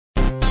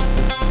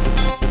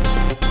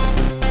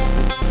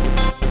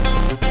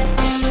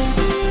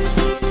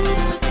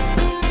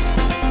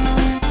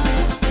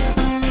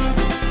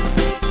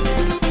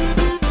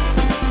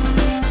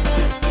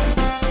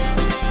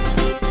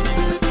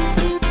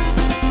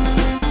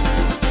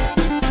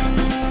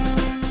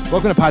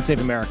Welcome to Pod Save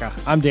America.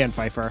 I'm Dan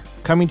Pfeiffer,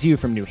 coming to you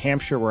from New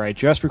Hampshire, where I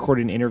just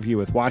recorded an interview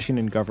with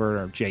Washington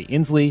Governor Jay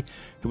Inslee,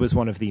 who was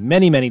one of the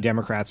many, many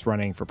Democrats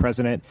running for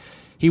president.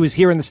 He was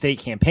here in the state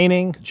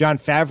campaigning. Jon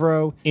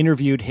Favreau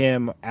interviewed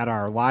him at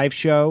our live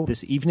show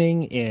this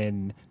evening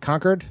in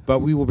Concord, but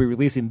we will be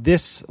releasing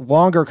this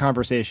longer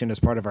conversation as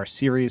part of our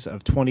series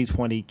of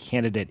 2020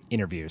 candidate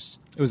interviews.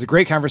 It was a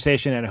great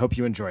conversation, and I hope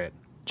you enjoy it.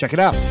 Check it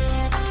out.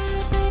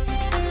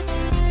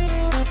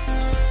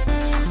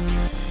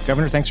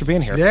 Governor, thanks for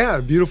being here.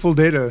 Yeah, beautiful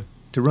day to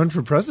run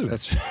for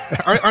president.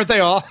 Aren't they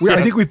all?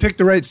 I think we picked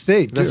the right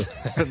state, too.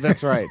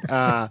 That's right.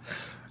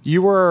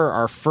 You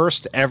were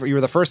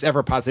the first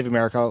ever Pod Save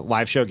America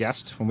live show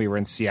guest when we were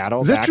in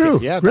Seattle. Is that true?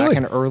 Really? Back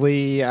in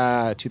early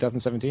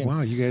 2017.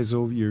 Wow, you guys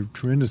owe your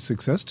tremendous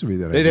success to me.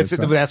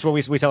 That's what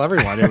we tell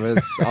everyone. It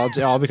was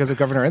all because of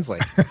Governor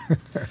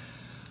Inslee.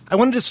 I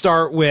wanted to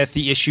start with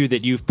the issue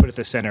that you've put at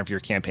the center of your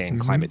campaign,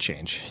 climate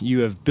change.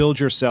 You have billed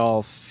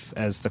yourself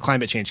as the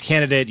climate change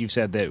candidate. You've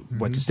said that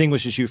what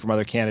distinguishes you from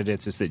other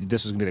candidates is that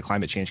this was going to be the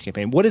climate change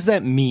campaign. What does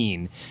that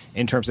mean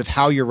in terms of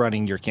how you're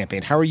running your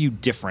campaign? How are you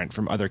different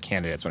from other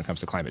candidates when it comes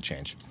to climate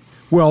change?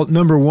 Well,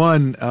 number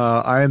one,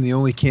 I am the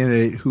only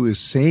candidate who is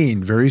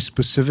saying very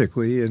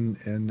specifically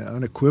and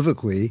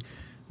unequivocally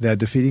that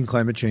defeating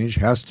climate change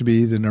has to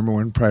be the number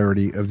one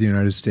priority of the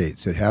United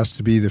States. It has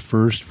to be the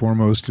first,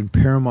 foremost, and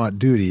paramount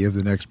duty of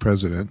the next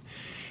president.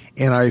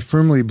 And I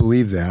firmly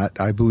believe that.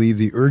 I believe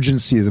the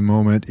urgency of the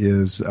moment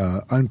is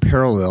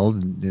unparalleled,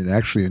 and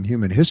actually in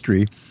human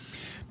history,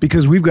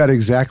 because we've got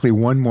exactly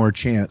one more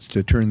chance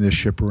to turn this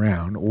ship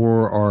around,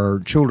 or our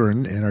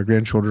children and our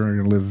grandchildren are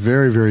going to live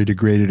very, very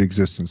degraded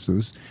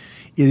existences.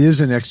 It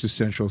is an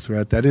existential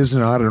threat. That is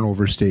not an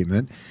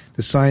overstatement.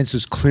 The science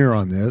is clear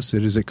on this.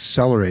 It is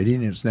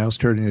accelerating. It's now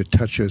starting to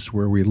touch us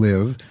where we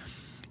live.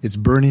 It's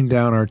burning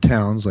down our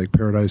towns like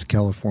Paradise,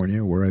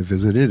 California, where I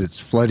visited. It's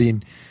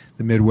flooding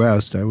the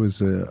Midwest. I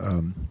was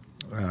in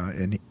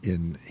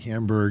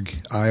Hamburg,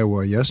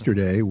 Iowa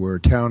yesterday, where a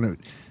town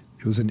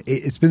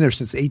it's been there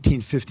since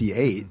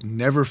 1858,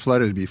 never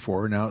flooded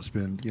before. Now it's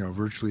been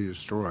virtually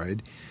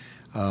destroyed.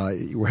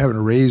 We're having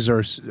to raise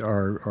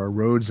our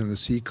roads in the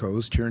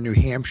seacoast. Here in New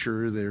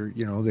Hampshire,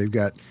 they've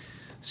got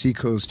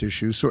seacoast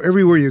issues. So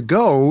everywhere you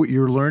go,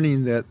 you're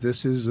learning that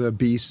this is a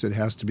beast that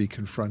has to be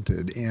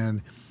confronted.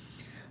 And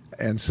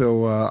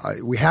so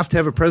we have to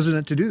have a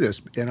president to do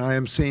this. And I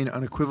am saying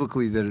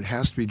unequivocally that it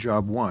has to be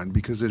job one,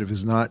 because if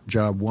it's not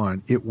job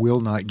one, it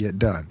will not get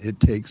done. It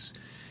takes,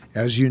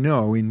 as you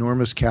know,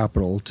 enormous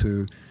capital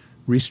to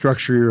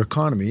restructure your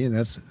economy, and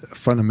that's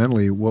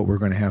fundamentally what we're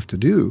going to have to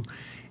do.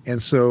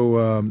 And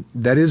so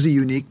that is a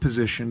unique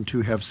position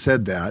to have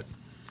said that.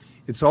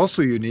 It's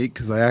also unique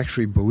because I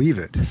actually believe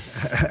it.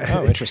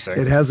 Oh, interesting.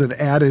 It has an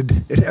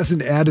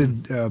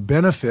added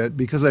benefit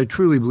because I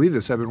truly believe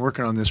this. I've been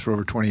working on this for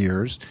over 20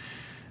 years.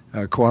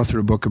 Co-authored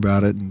a book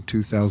about it in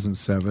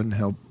 2007.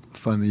 Helped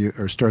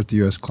start the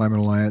U.S. Climate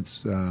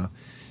Alliance a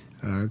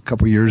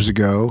couple years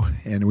ago,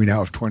 and we now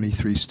have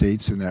 23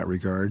 states in that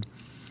regard.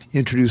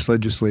 Introduced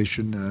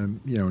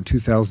legislation, in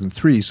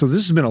 2003. So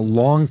this has been a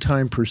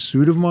long-time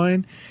pursuit of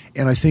mine,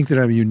 and I think that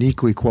I'm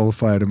uniquely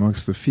qualified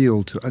amongst the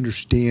field to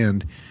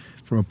understand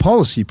from a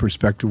policy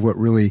perspective what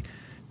really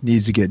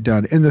needs to get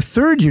done. And the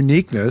third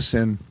uniqueness,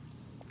 and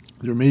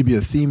there may be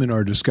a theme in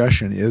our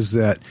discussion, is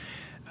that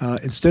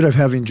instead of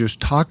having just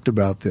talked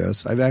about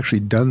this, I've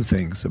actually done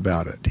things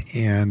about it.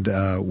 And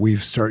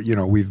we've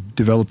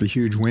developed a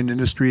huge wind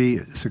industry,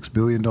 $6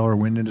 billion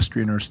wind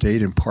industry in our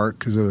state, in part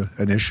because of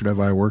an initiative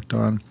I worked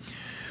on.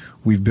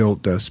 We've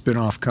built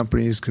spin-off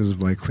companies because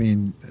of my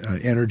Clean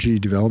Energy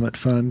Development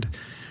Fund.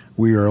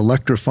 We are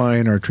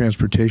electrifying our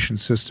transportation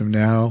system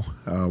now.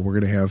 We're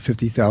going to have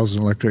 50,000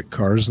 electric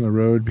cars on the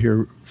road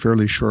here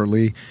fairly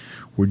shortly.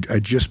 I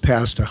just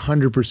passed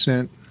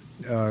 100%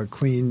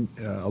 clean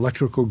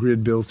electrical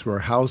grid bill through our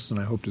House, and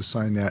I hope to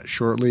sign that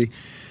shortly.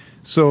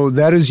 So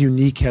that is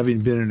unique,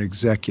 having been an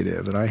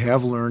executive. And I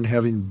have learned,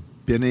 having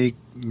been a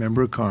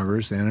member of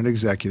Congress and an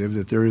executive,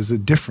 that there is a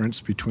difference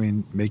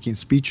between making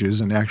speeches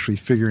and actually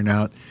figuring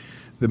out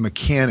the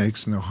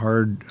mechanics and the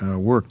hard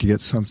work to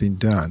get something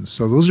done.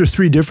 So those are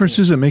three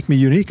differences that make me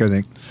unique, I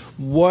think.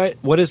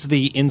 What is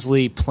the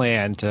Inslee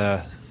plan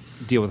to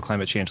deal with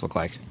climate change look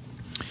like?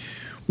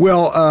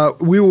 Well,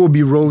 we will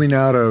be rolling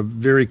out a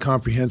very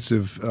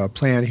comprehensive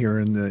plan here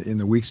in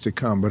the weeks to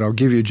come, but I'll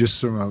give you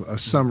just a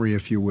summary,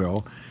 if you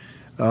will.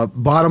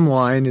 Bottom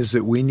line is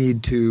that we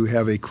need to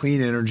have a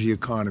clean energy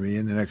economy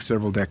in the next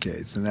several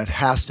decades, and that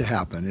has to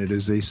happen. It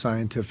is a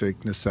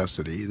scientific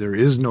necessity. There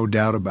is no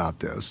doubt about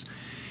this.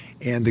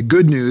 And the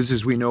good news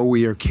is we know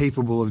we are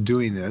capable of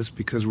doing this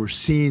because we're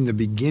seeing the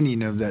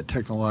beginning of that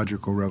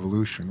technological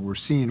revolution. We're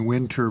seeing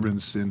wind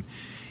turbines in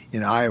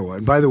Iowa.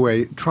 And by the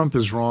way, Trump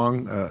is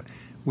wrong.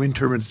 Wind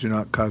turbines do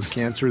not cause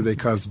cancer, they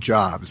cause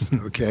jobs,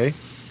 okay?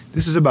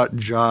 This is about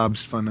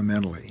jobs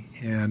fundamentally.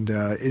 And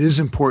it is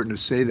important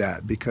to say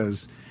that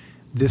because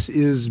this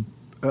is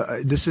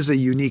a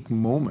unique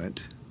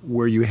moment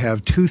where you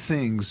have two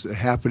things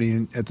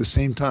happening at the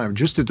same time,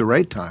 just at the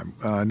right time.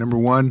 Number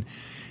one,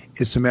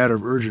 it's a matter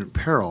of urgent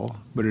peril,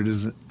 but it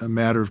is a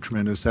matter of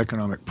tremendous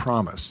economic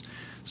promise.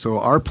 So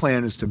our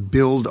plan is to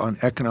build on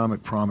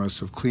economic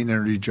promise of clean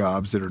energy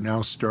jobs that are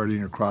now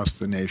starting across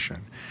the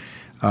nation.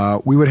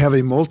 We would have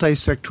a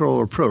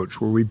multi-sectoral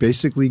approach where we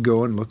basically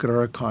go and look at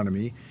our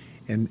economy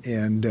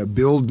and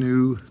build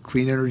new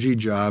clean energy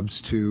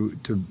jobs to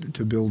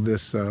build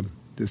this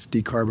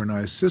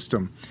decarbonized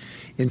system.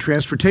 In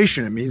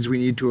transportation, it means we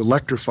need to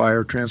electrify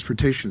our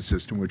transportation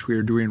system, which we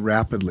are doing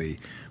rapidly,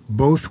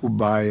 both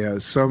by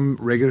some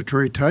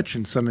regulatory touch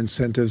and some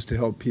incentives to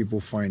help people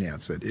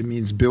finance it. It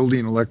means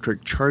building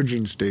electric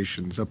charging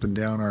stations up and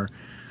down our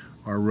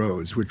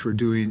roads, which we're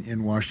doing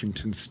in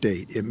Washington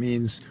State. It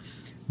means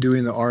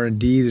doing the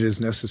R&D that is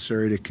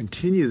necessary to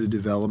continue the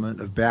development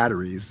of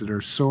batteries that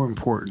are so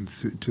important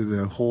to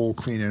the whole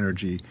clean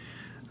energy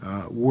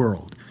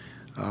world.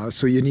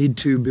 So you need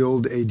to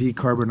build a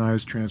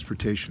decarbonized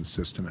transportation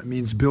system. It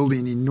means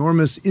building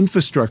enormous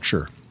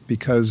infrastructure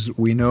because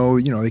we know,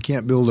 they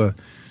can't build a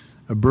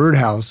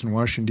birdhouse in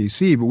Washington,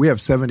 D.C., but we have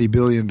 $70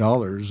 billion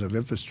of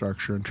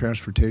infrastructure and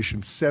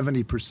transportation,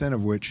 70%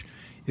 of which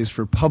is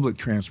for public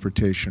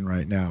transportation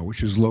right now,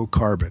 which is low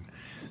carbon.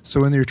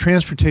 So in your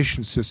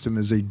transportation system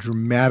is a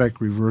dramatic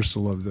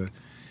reversal of the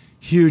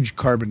huge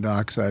carbon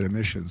dioxide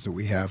emissions that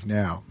we have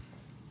now.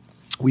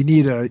 We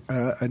need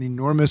an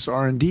enormous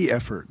R&D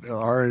effort.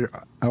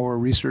 Our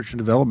research and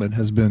development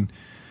has been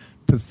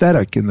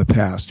pathetic in the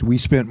past. We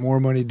spent more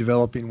money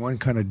developing one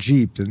kind of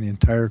Jeep than the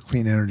entire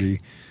clean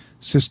energy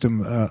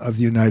system of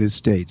the United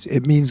States.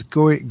 It means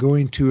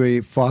going to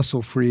a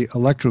fossil-free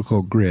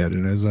electrical grid.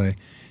 And as I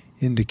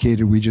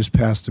indicated, we just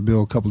passed a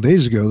bill a couple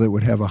days ago that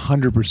would have a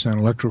 100%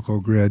 electrical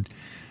grid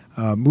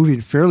moving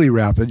fairly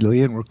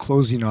rapidly, and we're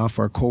closing off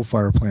our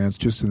coal-fired plants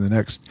just in the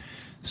next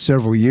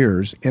several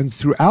years. And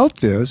throughout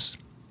this,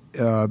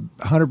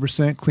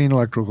 100% clean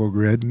electrical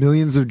grid,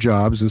 millions of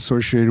jobs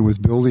associated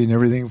with building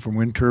everything from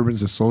wind turbines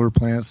to solar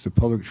plants to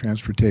public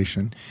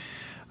transportation,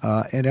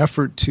 an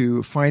effort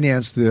to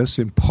finance this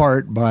in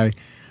part by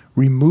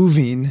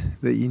removing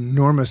the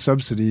enormous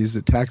subsidies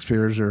that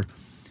taxpayers are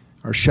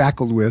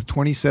shackled with.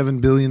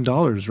 $27 billion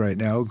right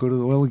now go to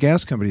the oil and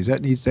gas companies.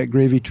 That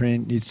gravy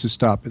train needs to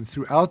stop. And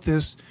throughout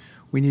this,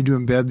 we need to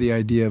embed the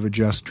idea of a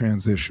just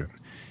transition.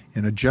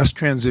 And a just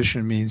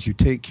transition means you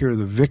take care of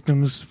the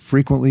victims,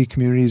 frequently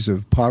communities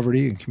of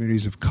poverty and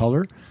communities of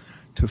color,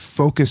 to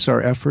focus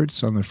our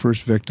efforts on the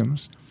first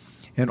victims,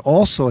 and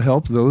also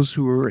help those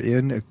who are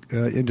in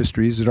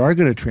industries that are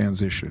going to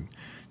transition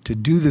to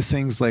do the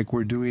things like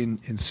we're doing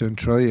in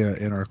Centralia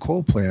in our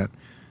coal plant,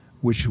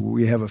 which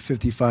we have a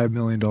 $55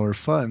 million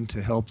fund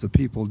to help the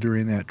people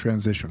during that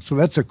transition. So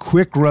that's a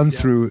quick run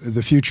through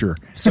the future.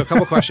 So a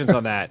couple questions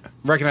on that,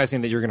 recognizing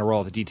that you're going to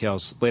roll out the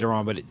details later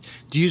on, but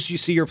do you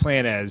see your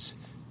plan as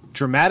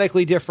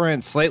dramatically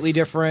different, slightly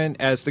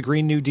different as the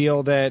Green New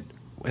Deal that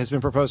has been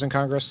proposed in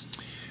Congress?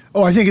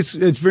 Oh, I think it's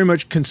very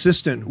much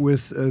consistent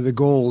with the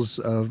goals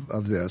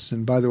of this.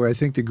 And by the way, I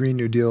think the Green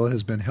New Deal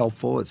has been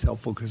helpful. It's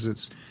helpful because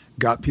it's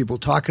got people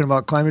talking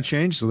about climate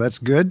change, so that's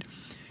good.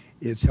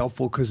 It's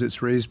helpful because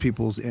it's raised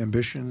people's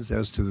ambitions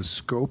as to the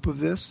scope of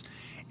this,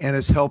 and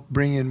it's helped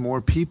bring in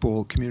more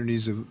people,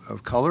 communities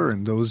of color,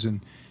 and those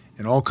in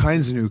all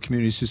kinds of new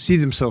communities to see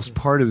themselves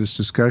part of this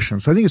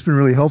discussion. So I think it's been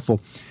really helpful.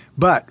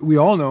 But we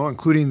all know,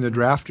 including the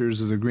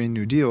drafters of the Green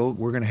New Deal,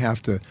 we're going to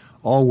have to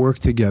all work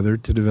together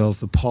to develop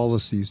the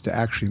policies to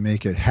actually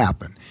make it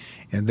happen.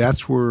 And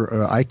that's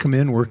where I come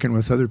in working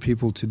with other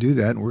people to do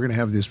that. And we're going to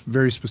have these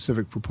very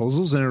specific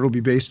proposals, and it'll be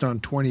based on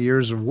 20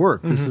 years of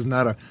work. Mm-hmm. This is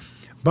not a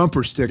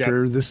bumper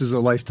sticker. Yep. This is a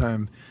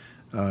lifetime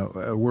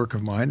work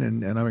of mine,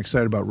 and I'm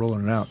excited about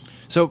rolling it out.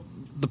 So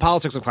the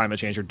politics of climate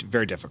change are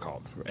very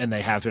difficult, and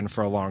they have been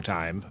for a long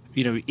time.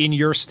 In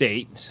your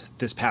state,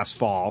 this past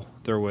fall,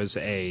 there was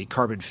a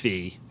carbon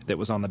fee that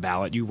was on the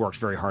ballot. You worked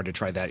very hard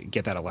to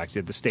get that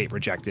elected. The state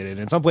rejected it.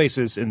 In some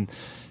places, and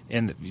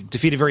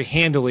defeated very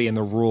handily in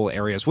the rural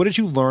areas. What did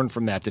you learn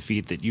from that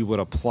defeat that you would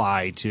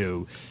apply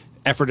to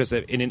effort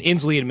in an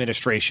Inslee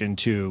administration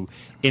to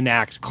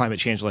enact climate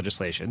change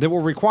legislation that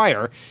will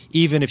require,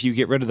 even if you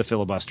get rid of the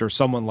filibuster,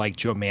 someone like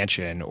Joe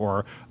Manchin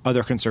or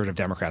other conservative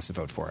Democrats to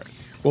vote for it?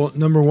 Well,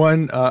 number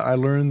one, I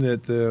learned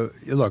that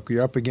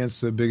you're up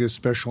against the biggest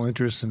special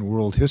interests in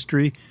world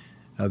history.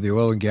 The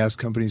oil and gas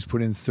companies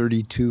put in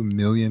 $32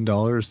 million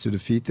to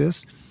defeat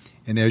this.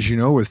 And as you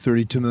know, with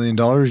 $32 million,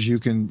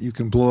 you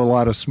can blow a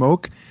lot of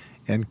smoke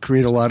and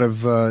create a lot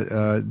of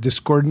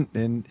discordant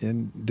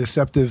and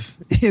deceptive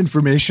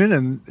information,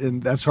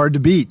 and that's hard to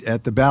beat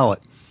at the ballot.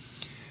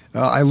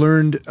 I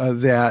learned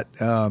that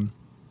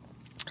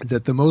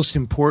the most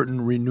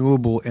important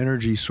renewable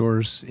energy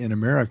source in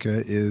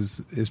America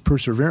is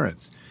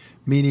perseverance,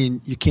 meaning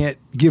you can't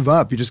give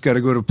up. You just got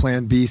to go to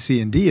plan B,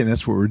 C, and D, and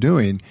that's what we're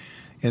doing.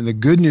 And the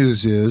good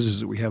news is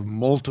that we have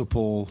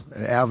multiple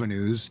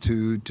avenues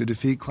to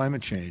defeat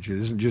climate change. It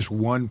isn't just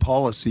one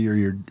policy or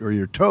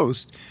your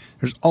toast.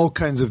 There's all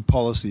kinds of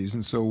policies.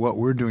 And so what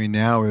we're doing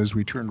now is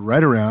we turned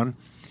right around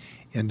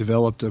and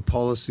developed a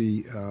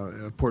policy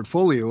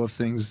portfolio of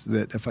things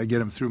that, if I get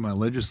them through my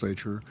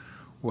legislature,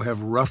 will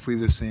have roughly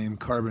the same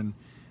carbon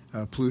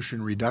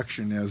pollution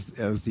reduction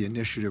as the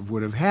initiative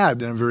would have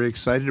had. And I'm very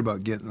excited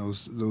about getting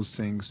those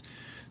things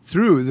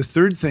through. The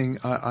third thing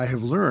I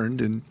have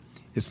learned, and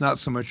it's not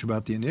so much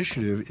about the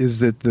initiative, is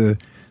that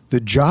the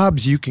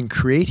jobs you can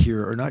create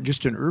here are not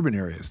just in urban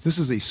areas. This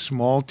is a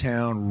small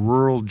town,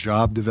 rural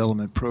job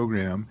development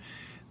program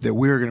that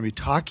we're going to be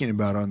talking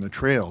about on the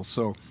trail.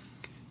 So,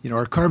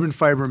 our carbon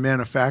fiber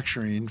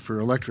manufacturing for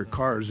electric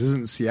cars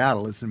isn't in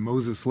Seattle, it's in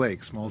Moses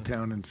Lake, small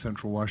town in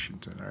central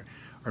Washington.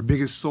 Our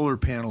biggest solar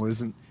panel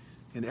isn't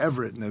in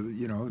Everett,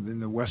 in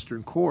the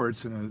western core.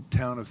 It's in a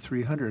town of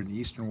 300 in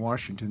eastern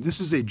Washington. This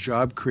is a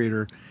job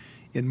creator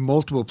in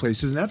multiple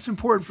places, and that's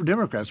important for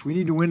Democrats. We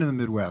need to win in the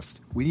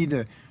Midwest. We need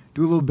to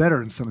do a little better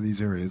in some of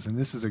these areas, and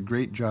this is a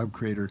great job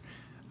creator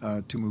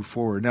to move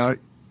forward. Now,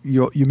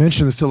 you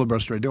mentioned the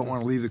filibuster. I don't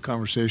want to leave the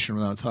conversation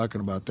without talking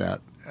about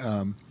that.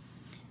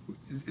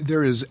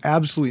 There is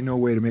absolutely no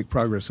way to make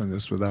progress on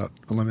this without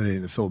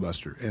eliminating the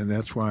filibuster, and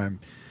that's why I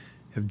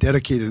have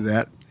dedicated to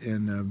that,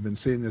 and I've been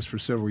saying this for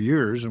several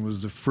years, and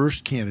was the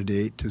first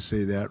candidate to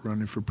say that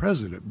running for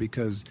president,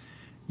 because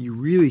you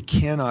really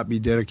cannot be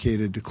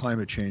dedicated to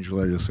climate change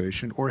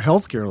legislation or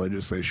health care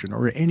legislation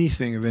or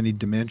anything of any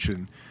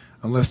dimension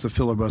unless the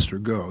filibuster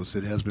goes.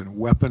 It has been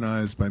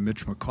weaponized by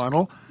Mitch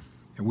McConnell,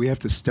 and we have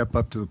to step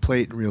up to the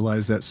plate and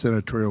realize that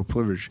senatorial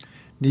privilege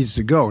needs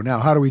to go. Now,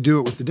 how do we do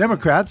it with the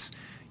Democrats?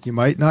 You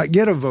might not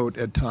get a vote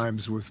at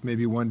times with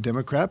maybe one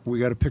Democrat, but we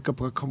got to pick up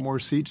a couple more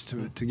seats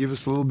to give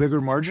us a little bigger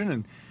margin,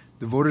 and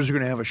the voters are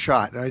going to have a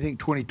shot. And I think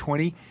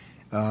 2020,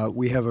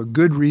 we have a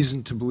good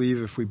reason to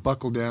believe if we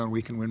buckle down,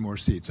 we can win more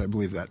seats. I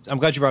believe that. I'm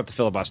glad you brought up the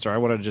filibuster. I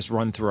wanted to just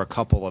run through a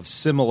couple of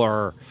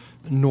similar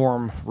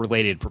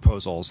norm-related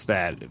proposals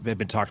that have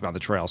been talked about on the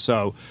trail.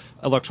 So,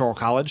 Electoral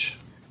College?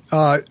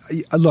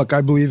 Look, I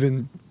believe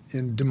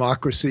in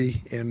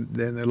democracy, and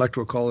then the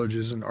Electoral College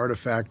is an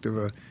artifact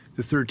of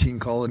the 13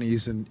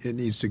 colonies, and it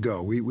needs to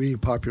go. We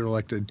need popular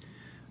elected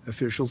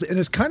officials. And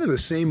it's kind of the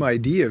same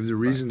idea of the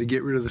reason to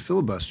get rid of the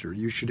filibuster.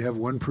 You should have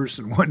one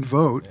person, one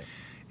vote.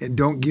 And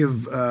don't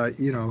give,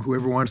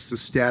 whoever wants the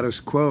status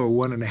quo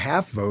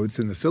 1.5 votes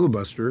in the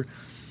filibuster,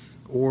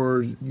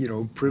 or,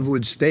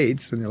 privileged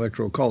states in the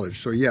Electoral College.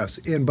 So, yes.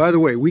 And by the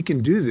way, we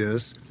can do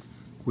this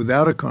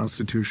without a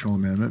constitutional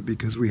amendment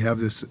because we have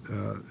this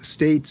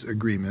states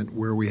agreement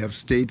where we have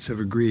states have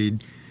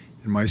agreed,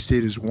 and my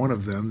state is one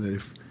of them, that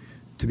if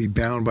to be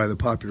bound by the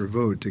popular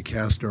vote to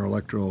cast our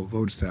electoral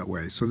votes that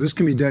way. So this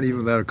can be done even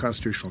without a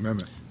constitutional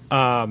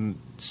amendment.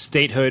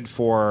 Statehood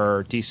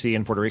for D.C.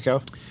 and Puerto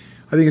Rico?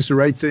 I think it's the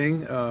right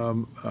thing.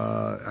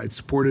 I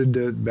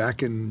supported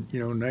back in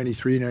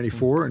 93,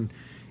 94, and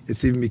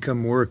it's even become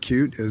more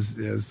acute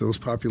as those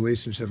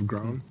populations have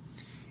grown.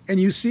 And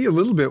you see a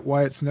little bit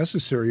why it's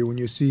necessary when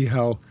you see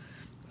how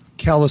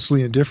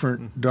callously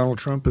indifferent Donald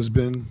Trump has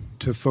been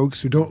to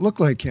folks who don't look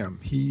like him.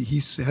 He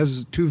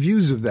has two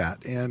views of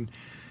that, and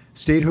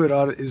statehood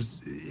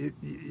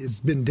it's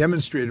been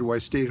demonstrated why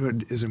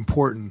statehood is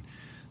important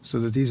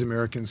so that these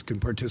Americans can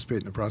participate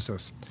in the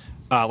process.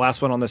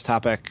 Last one on this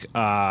topic,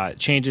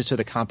 changes to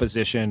the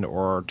composition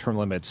or term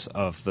limits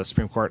of the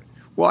Supreme Court.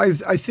 Well,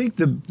 I think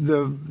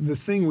the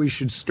thing we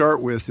should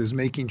start with is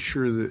making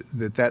sure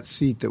that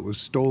seat that was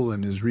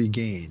stolen is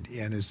regained,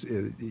 and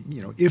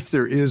if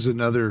there is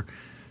another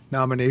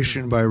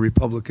nomination by a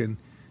Republican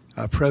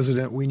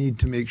president, we need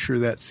to make sure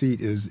that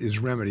seat is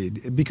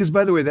remedied. Because,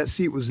 by the way, that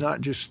seat was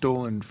not just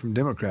stolen from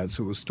Democrats;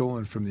 it was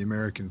stolen from the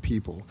American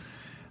people.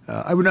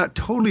 I would not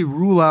totally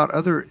rule out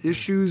other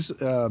issues.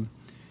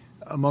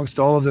 Amongst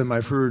all of them,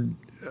 I've heard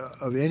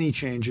of any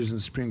changes in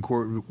the Supreme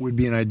Court would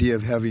be an idea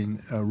of having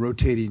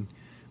rotating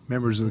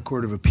members of the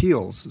Court of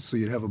Appeals, so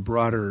you'd have a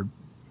broader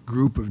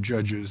group of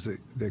judges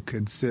that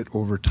could sit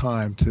over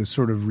time to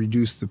sort of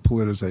reduce the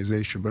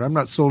politicization. But I'm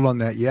not sold on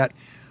that yet.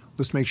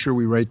 Let's make sure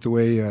we write the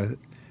way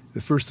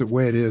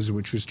it is,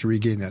 which is to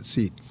regain that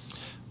seat.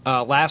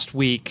 Last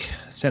week,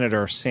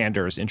 Senator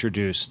Sanders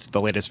introduced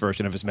the latest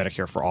version of his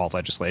Medicare for All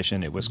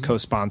legislation. It was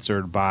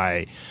co-sponsored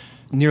by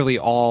nearly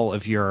all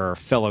of your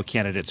fellow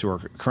candidates who are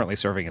currently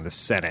serving in the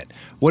Senate.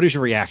 What is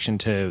your reaction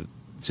to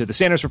the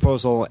Sanders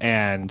proposal,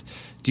 and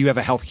do you have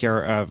a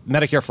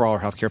Medicare for All or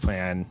healthcare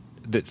plan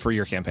for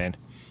your campaign?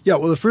 Yeah,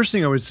 well, the first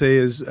thing I would say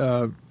is,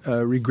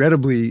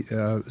 regrettably,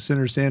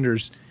 Senator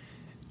Sanders'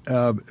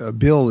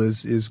 bill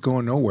is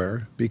going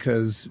nowhere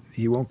because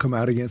he won't come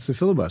out against the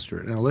filibuster.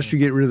 And unless you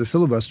get rid of the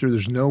filibuster,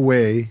 there's no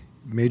way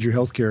major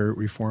health care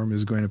reform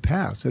is going to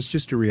pass. That's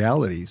just a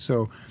reality.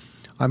 So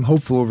I'm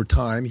hopeful over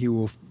time he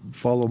will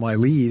follow my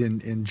lead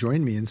and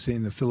join me in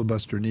saying the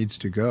filibuster needs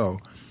to go.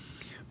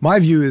 My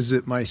view is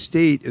that my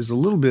state is a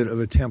little bit of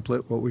a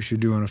template, what we should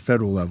do on a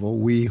federal level.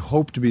 We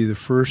hope to be the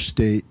first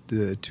state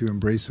to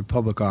embrace a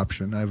public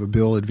option. I have a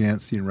bill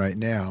advancing right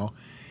now,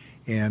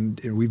 And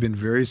we've been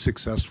very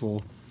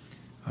successful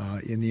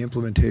in the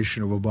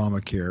implementation of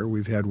Obamacare.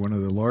 We've had one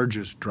of the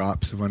largest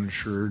drops of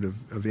uninsured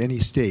of any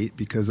state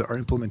because our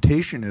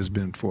implementation has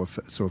been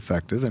so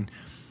effective. And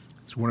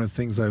it's one of the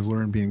things I've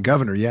learned being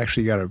governor. You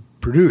actually got to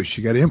produce.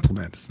 You got to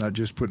implement. It's not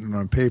just putting it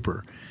on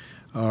paper.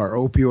 Our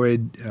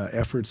opioid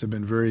efforts have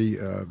been very,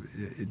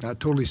 not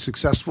totally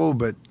successful,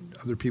 but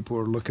other people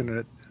are looking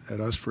at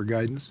us for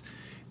guidance.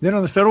 Then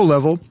on the federal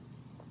level,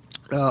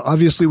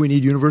 obviously we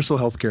need universal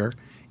health care.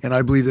 And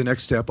I believe the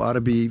next step ought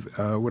to be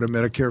what a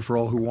Medicare for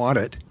all who want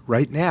it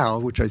right now,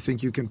 which I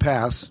think you can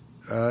pass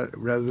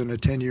rather than a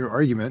 10-year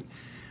argument,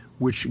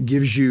 which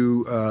gives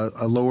you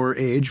a lower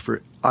age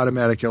for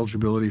automatic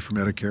eligibility for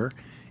Medicare,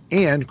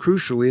 and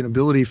crucially, an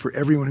ability for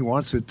everyone who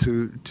wants it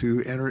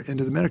to enter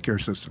into the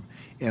Medicare system.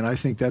 And I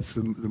think that's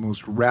the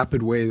most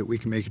rapid way that we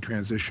can make a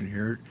transition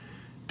here,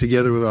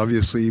 together with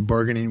obviously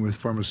bargaining with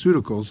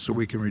pharmaceuticals so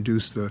we can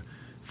reduce the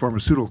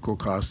pharmaceutical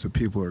costs that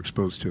people are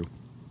exposed to.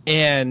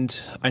 And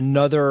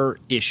another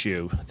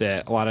issue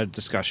that a lot of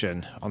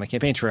discussion on the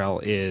campaign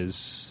trail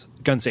is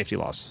gun safety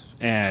laws.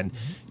 And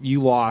you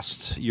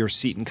lost your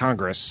seat in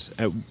Congress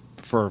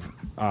for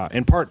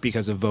in part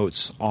because of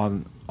votes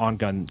on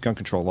gun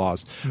control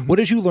laws. Mm-hmm. What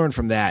did you learn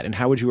from that, and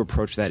how would you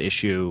approach that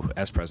issue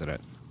as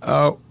president?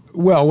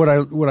 Well, what I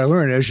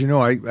learned, as you know,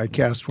 I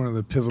cast one of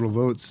the pivotal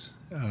votes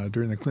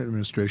during the Clinton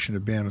administration to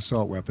ban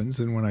assault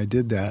weapons. And when I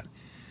did that,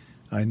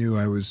 I knew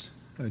I was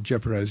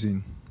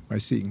jeopardizing my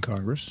seat in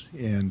Congress,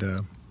 and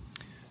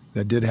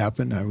that did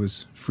happen. I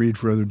was freed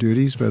for other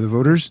duties by the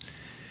voters,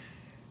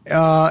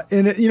 and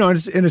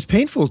it's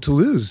painful to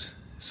lose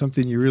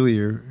something you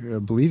really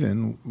believe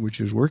in,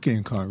 which is working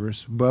in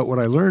Congress. But what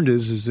I learned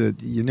is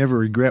that you never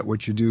regret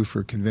what you do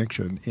for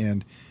conviction,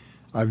 and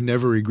I've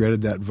never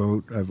regretted that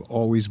vote. I've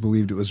always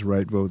believed it was the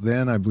right vote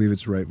then. I believe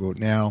it's the right vote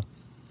now,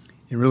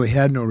 and really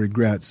had no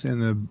regrets.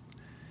 And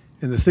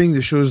the thing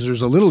that shows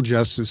there's a little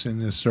justice in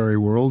this sorry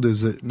world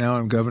is that now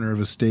I'm governor of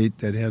a state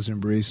that has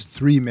embraced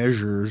three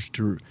measures,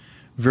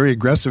 very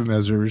aggressive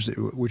measures,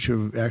 which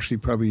have actually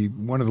probably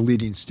one of the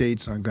leading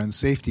states on gun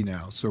safety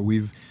now. So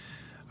we've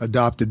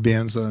adopted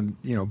bans on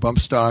bump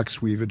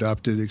stocks. We've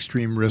adopted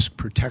extreme risk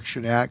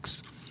protection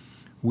acts.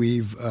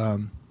 We've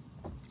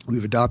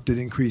adopted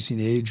increasing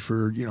age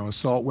for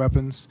assault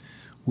weapons.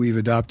 We've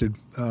adopted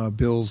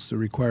bills that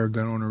require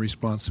gun owner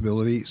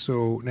responsibility.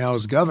 So now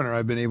as governor,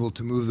 I've been able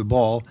to move the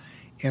ball.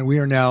 And we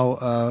are now,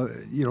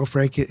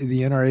 Frank,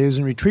 the NRA is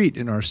in retreat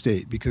in our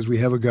state because we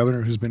have a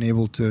governor who's been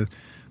able to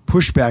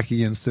push back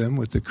against them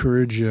with the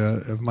courage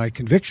of my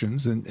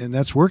convictions, and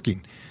that's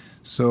working.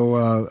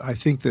 So I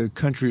think the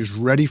country is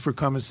ready for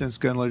common sense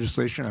gun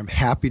legislation. I'm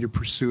happy to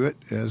pursue it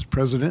as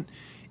president.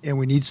 And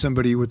we need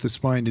somebody with the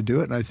spine to do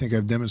it, and I think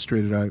I've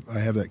demonstrated I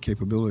have that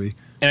capability.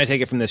 And I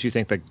take it from this, you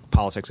think that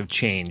politics have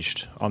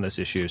changed on this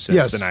issue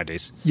since the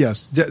 90s?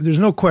 Yes. There's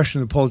no question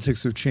that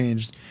politics have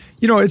changed.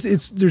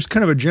 There's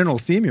kind of a general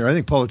theme here. I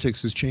think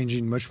politics is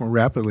changing much more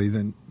rapidly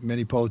than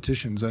many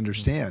politicians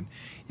understand.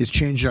 It's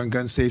changed on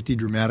gun safety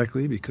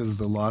dramatically because of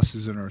the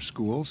losses in our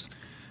schools.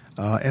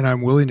 And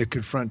I'm willing to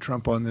confront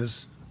Trump on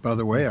this. By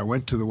the way, I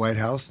went to the White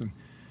House and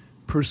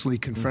personally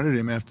confronted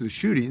him after the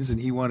shootings, and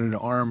he wanted to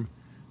arm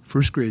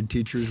first grade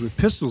teachers with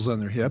pistols on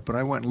their hip, and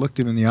I went and looked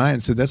him in the eye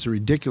and said, that's a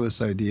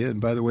ridiculous idea, and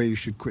by the way, you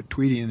should quit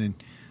tweeting and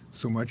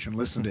so much and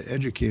listen to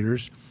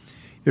educators.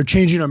 They're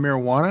changing on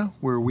marijuana,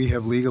 where we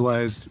have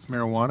legalized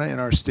marijuana in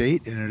our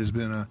state, and it has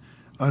been an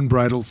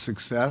unbridled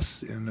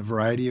success in a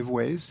variety of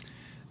ways.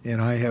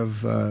 And I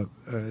have,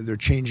 they're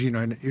changing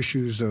on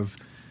issues of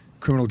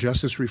criminal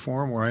justice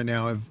reform, where I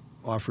now have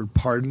offered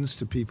pardons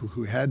to people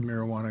who had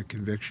marijuana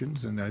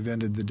convictions, and I've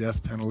ended the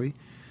death penalty.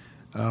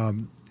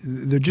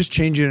 They're just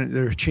changing.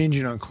 They're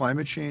changing on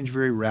climate change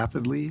very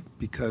rapidly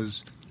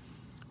because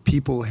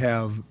people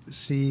have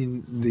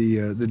seen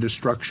the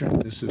destruction.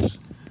 This is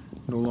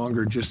no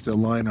longer just a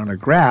line on a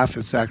graph.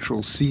 It's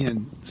actual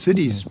seeing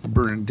cities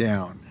burn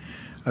down.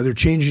 They're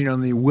changing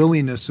on the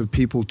willingness of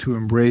people to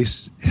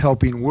embrace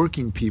helping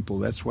working people.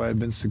 That's why I've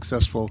been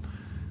successful.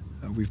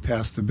 We've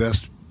passed the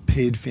best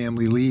paid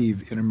family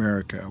leave in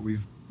America.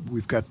 We've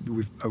passed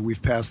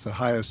the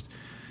highest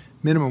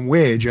minimum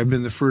wage. I've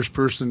been the first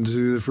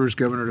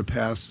governor to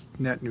pass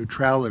net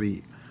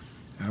neutrality.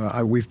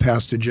 We've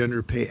passed a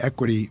gender pay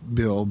equity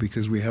bill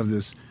because we have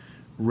this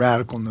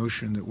radical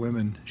notion that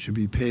women should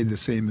be paid the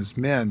same as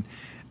men.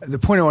 The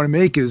point I want to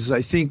make is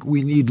I think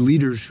we need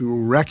leaders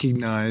who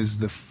recognize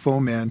the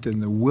foment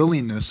and the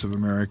willingness of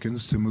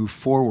Americans to move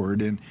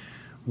forward. And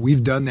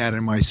we've done that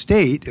in my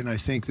state, and I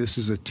think this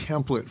is a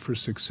template for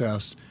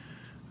success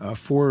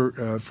for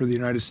the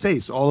United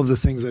States. All of the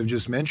things I've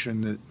just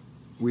mentioned that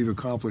we've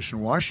accomplished in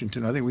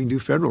Washington, I think we can do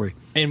federally.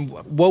 And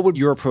what would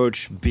your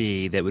approach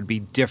be that would be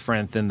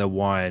different than the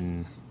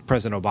one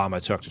President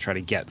Obama took to try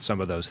to get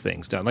some of those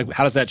things done? Like,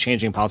 how does that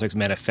changing politics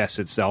manifest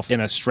itself in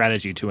a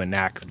strategy to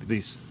enact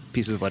these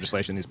pieces of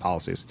legislation, these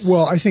policies?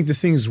 Well, I think the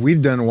things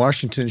we've done in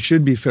Washington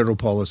should be federal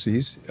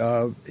policies,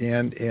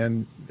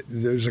 and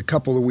there's a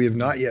couple that we have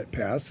not yet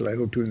passed that I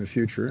hope to in the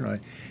future.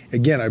 And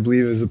I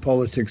believe as the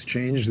politics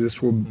change,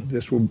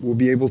 we'll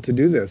be able to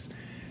do this.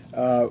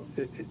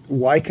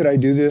 Why could I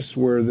do this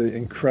where the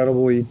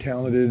incredibly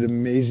talented,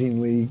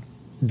 amazingly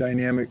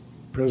dynamic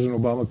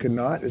President Obama could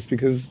not? It's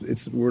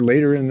because we're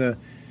later in the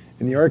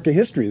arc of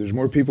history. There's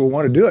more people who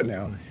want to do it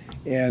now.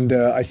 And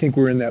I think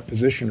we're in that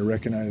position to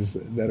recognize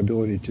that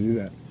ability to do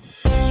that.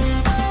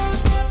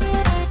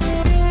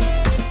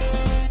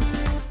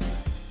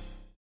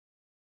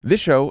 This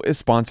show is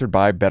sponsored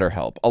by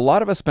BetterHelp. A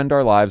lot of us spend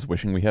our lives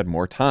wishing we had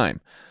more time.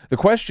 The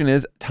question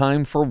is,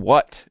 time for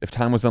what? If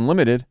time was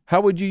unlimited, how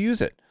would you use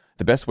it?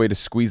 The best way to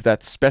squeeze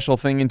that special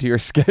thing into your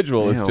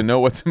schedule is to know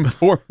what's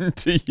important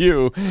to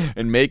you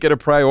and make it a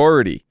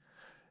priority.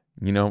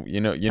 You know. Have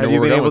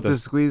you been able to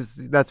squeeze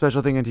that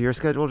special thing into your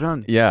schedule,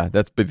 John? Yeah,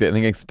 I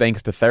think it's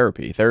thanks to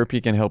therapy. Therapy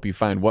can help you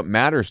find what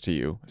matters to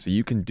you, so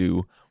you can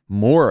do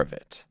more of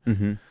it.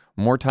 Mm-hmm.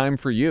 More time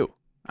for you.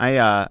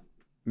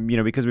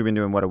 Because we've been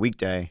doing a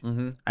weekday,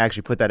 I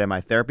actually put that in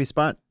my therapy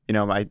spot.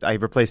 I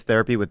replaced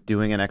therapy with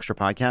doing an extra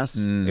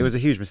podcast. It was a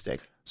huge mistake.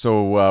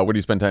 So what do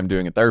you spend time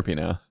doing at therapy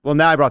now? Well,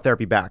 now I brought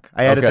therapy back.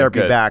 I added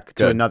therapy back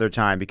to another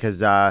time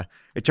because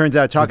it turns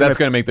out that's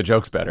going to make the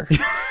jokes better.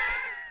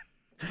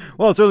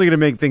 Well, it's certainly going to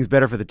make things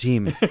better for the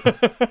team.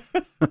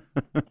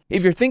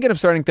 If you're thinking of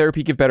starting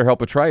therapy, give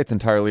BetterHelp a try. It's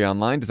entirely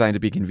online, designed to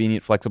be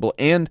convenient, flexible,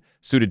 and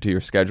suited to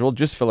your schedule.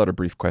 Just fill out a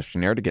brief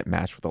questionnaire to get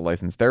matched with a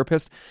licensed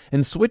therapist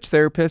and switch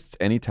therapists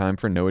anytime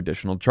for no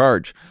additional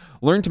charge.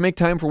 Learn to make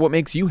time for what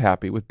makes you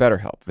happy with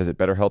BetterHelp. Visit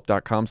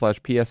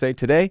BetterHelp.com/PSA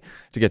today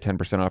to get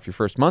 10% off your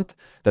first month.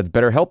 That's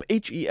BetterHelp,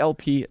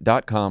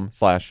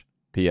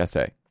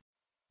 HELP.com/PSA.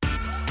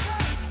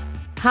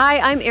 Hi,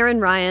 I'm Erin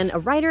Ryan, a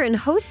writer and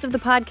host of the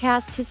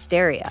podcast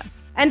Hysteria.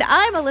 And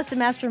I'm Alyssa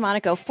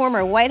Mastromonaco,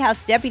 former White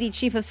House Deputy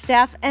Chief of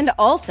Staff and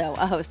also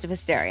a host of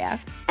Hysteria.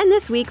 And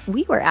this week,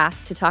 we were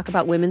asked to talk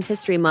about Women's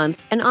History Month,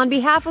 and on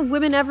behalf of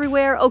women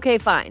everywhere, okay,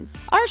 fine.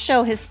 Our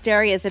show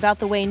Hysteria is about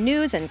the way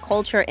news and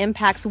culture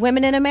impacts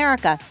women in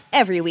America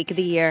every week of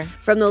the year.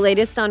 From the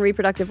latest on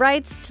reproductive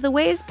rights to the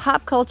ways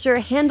pop culture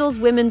handles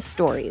women's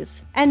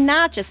stories. And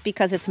not just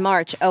because it's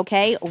March,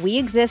 okay? We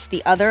exist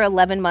the other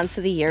 11 months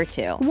of the year,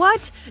 too.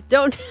 What?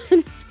 Don't...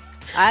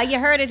 You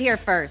heard it here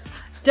first.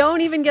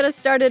 Don't even get us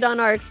started on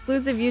our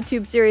exclusive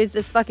YouTube series,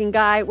 This Fucking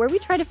Guy, where we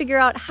try to figure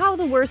out how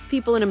the worst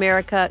people in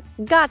America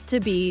got to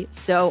be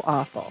so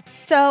awful.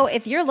 So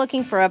if you're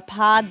looking for a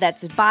pod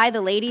that's by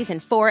the ladies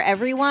and for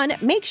everyone,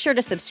 make sure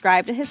to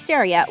subscribe to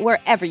Hysteria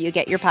wherever you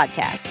get your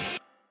podcasts.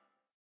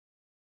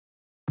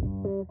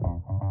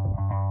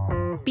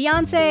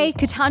 Beyonce,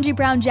 Ketanji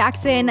Brown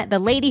Jackson, the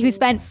lady who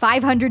spent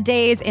 500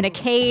 days in a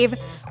cave.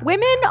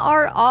 Women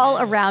are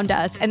all around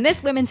us. And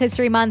this Women's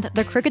History Month,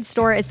 the Crooked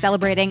Store is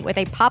celebrating with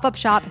a pop-up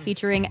shop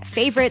featuring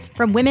favorites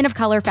from women of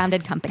color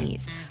founded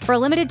companies. For a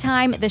limited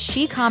time, the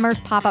She Commerce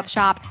pop-up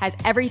shop has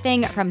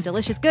everything from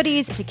delicious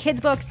goodies to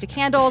kids' books to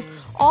candles,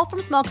 all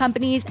from small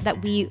companies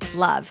that we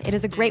love. It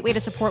is a great way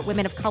to support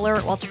women of color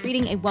while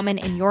treating a woman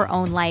in your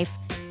own life.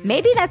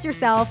 Maybe that's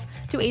yourself,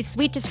 to a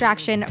sweet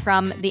distraction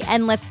from the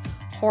endless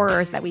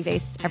horrors that we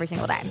face every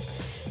single day.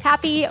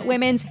 Happy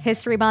Women's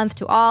History Month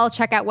to all.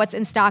 Check out what's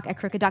in stock at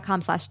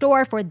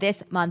crooked.com/store for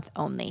this month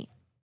only.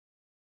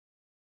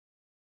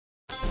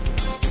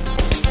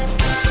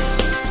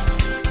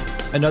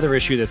 Another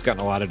issue that's gotten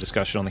a lot of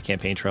discussion on the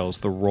campaign trail is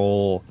the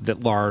role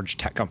that large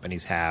tech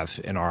companies have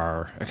in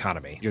our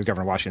economy. You're the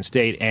governor of Washington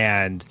State,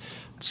 and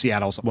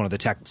Seattle's one of the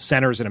tech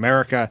centers in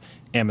America.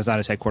 Amazon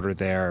is headquartered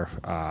there.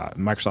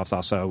 Microsoft's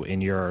also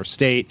in your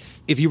state.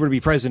 If you were to be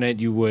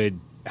president, you would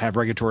have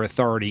regulatory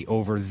authority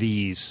over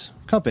these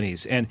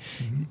companies. And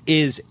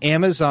is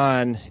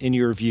Amazon, in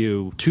your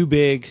view, too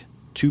big,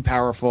 too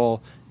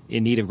powerful,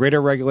 in need of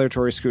greater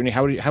regulatory scrutiny?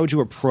 How would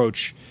you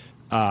approach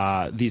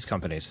these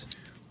companies?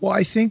 Well,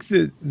 I think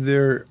that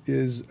there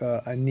is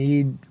a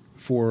need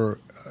for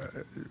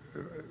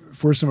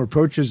some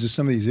approaches to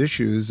some of these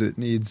issues that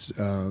needs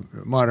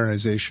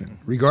modernization,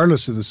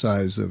 regardless of the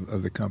size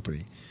of the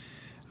company.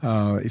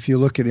 If you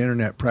look at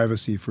internet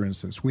privacy, for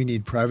instance, we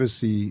need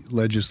privacy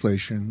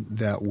legislation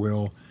that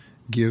will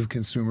give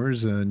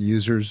consumers and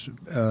users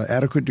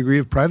adequate degree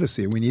of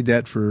privacy. We need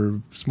that for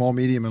small,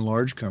 medium, and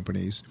large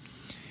companies.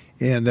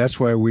 And that's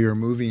why we are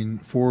moving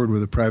forward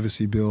with a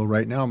privacy bill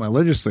right now in my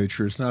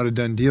legislature. It's not a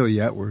done deal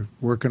yet. We're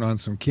working on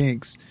some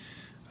kinks.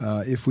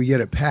 If we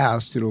get it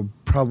passed, it'll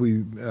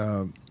probably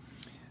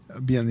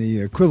be on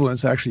the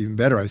equivalence, actually even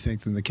better, I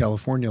think, than the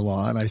California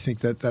law. And I think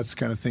that that's the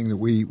kind of thing that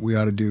we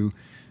ought to do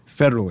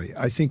federally.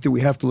 I think that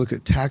we have to look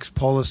at tax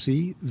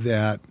policy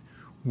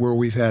where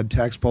we've had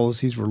tax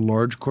policies for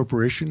large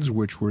corporations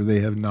where they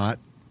have not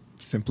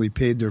simply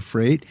paid their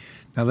freight.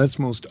 Now, that's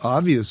most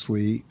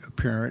obviously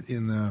apparent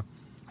in the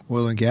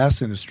oil and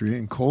gas industry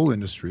and coal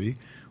industry,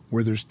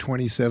 where there's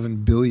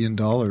 $27 billion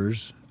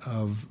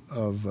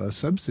of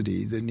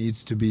subsidy that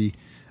needs to be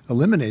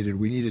eliminated.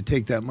 We need to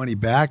take that money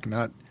back,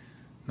 not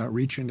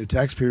reach into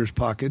taxpayers'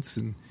 pockets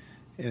and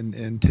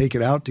and take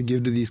it out to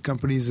give to these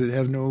companies that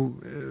have no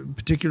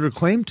particular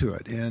claim to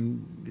it.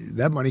 And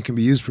that money can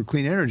be used for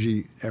clean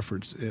energy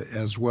efforts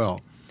as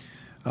well.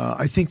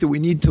 I think that we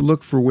need to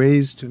look for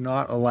ways to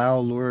not allow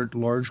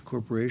large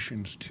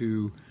corporations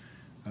to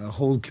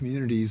hold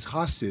communities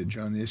hostage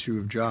on the issue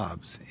of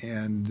jobs.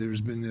 And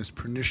there's been this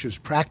pernicious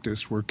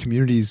practice where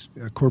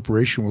a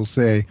corporation will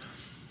say,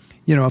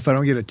 if I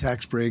don't get a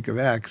tax break of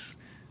X,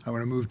 I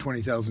want to move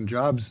 20,000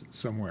 jobs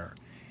somewhere.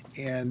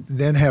 And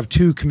then have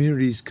two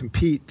communities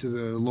compete to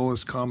the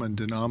lowest common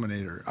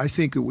denominator. I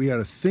think that we ought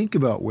to think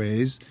about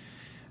ways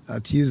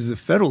to use the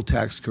federal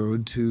tax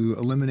code to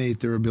eliminate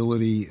their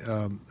ability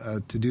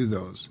to do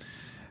those.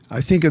 I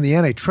think on the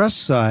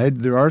antitrust side,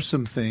 there are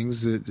some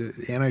things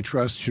that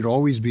antitrust should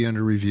always be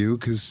under review,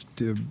 because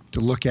to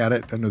look at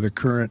it under the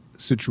current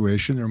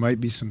situation, there might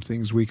be some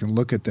things we can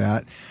look at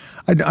that.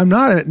 I'm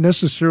not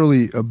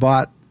necessarily a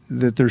bot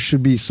that there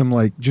should be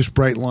some just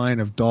bright line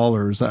of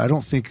dollars. I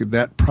don't think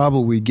that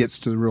probably gets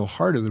to the real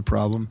heart of the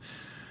problem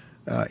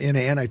in an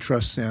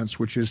antitrust sense,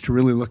 which is to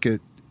really look at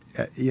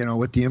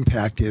what the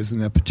impact is in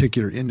that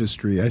particular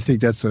industry. I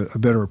think that's a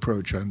better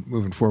approach on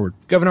moving forward.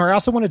 Governor, I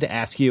also wanted to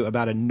ask you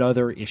about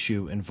another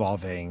issue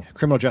involving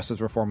criminal justice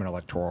reform and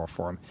electoral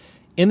reform.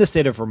 In the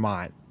state of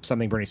Vermont,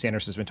 something Bernie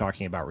Sanders has been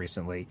talking about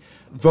recently,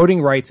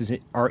 voting rights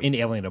are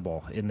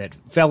inalienable in that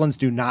felons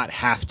do not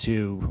have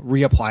to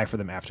reapply for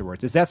them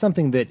afterwards. Is that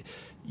something that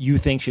you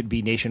think should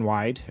be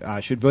nationwide?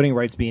 Should voting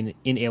rights be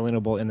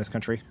inalienable in this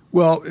country?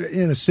 Well,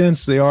 in a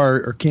sense, they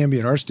are or can be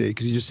in our state,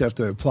 because you just have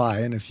to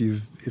apply. And if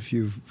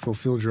you've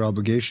fulfilled your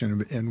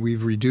obligation, and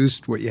we've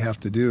reduced what you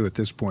have to do at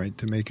this point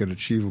to make it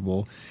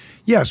achievable.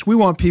 Yes, we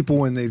want people,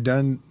 when they've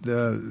done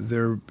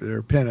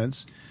their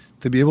penance,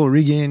 to be able to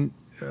regain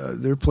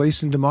their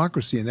place in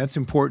democracy. And that's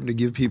important to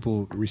give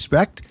people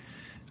respect,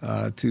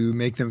 to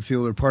make them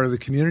feel they're part of the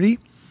community.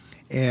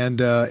 And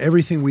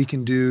everything we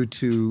can do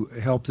to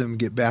help them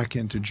get back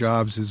into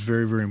jobs is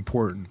very, very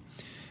important.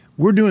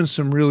 We're doing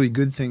some really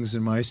good things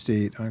in my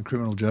state on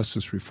criminal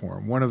justice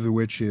reform, one of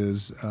which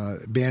is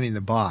banning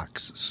the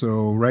box.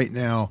 So right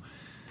now,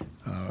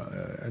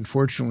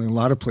 unfortunately, in a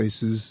lot of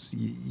places,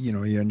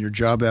 on your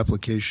job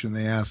application,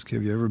 they ask,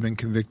 have you ever been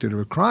convicted of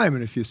a crime?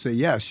 And if you say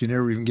yes, you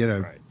never even get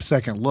a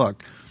second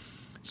look.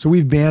 So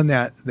we've banned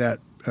that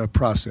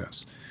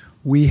process.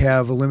 We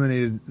have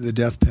eliminated the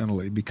death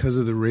penalty because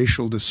of the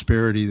racial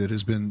disparity that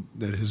has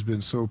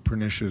been so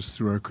pernicious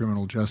through our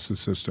criminal justice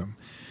system.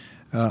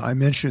 I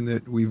mentioned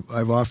that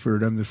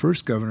I'm the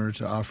first governor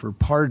to offer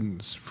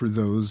pardons for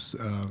those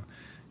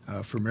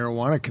for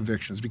marijuana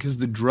convictions, because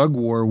the drug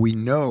war, we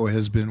know,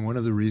 has been one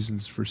of the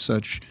reasons for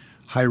such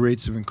high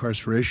rates of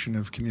incarceration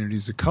of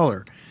communities of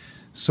color.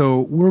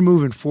 So we're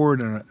moving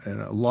forward in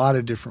a lot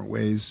of different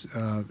ways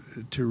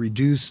to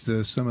reduce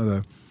some of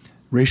the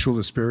racial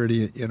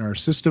disparity in our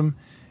system,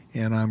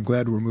 and I'm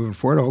glad we're moving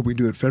forward. I hope we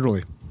do it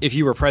federally. If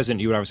you were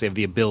president, you would obviously have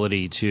the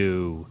ability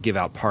to give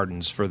out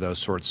pardons for those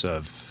sorts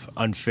of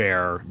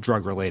unfair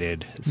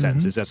drug-related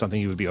sentences. Is that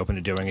something you would be open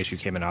to doing as you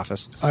came in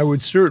office? I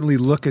would certainly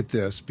look at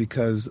this,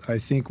 because I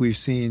think we've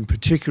seen,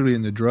 particularly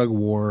in the drug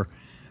war,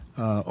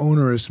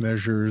 onerous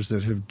measures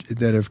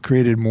that have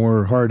created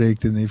more heartache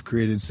than they've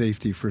created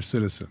safety for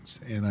citizens.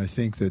 And I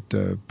think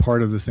that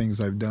part of the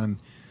things I've done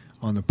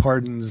on the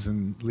pardons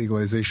and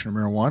legalization of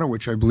marijuana,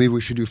 which I believe we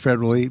should do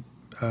federally,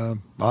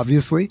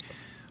 obviously,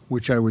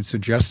 which I would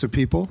suggest to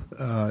people.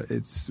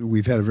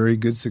 We've had a very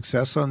good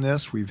success on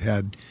this. We've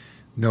had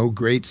no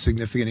great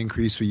significant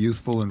increase for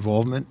youthful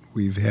involvement.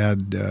 We've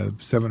had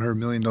 $700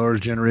 million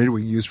generated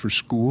we can use for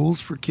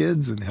schools for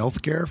kids and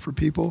health care for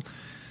people.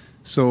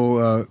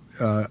 So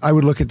I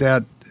would look at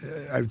that.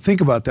 I would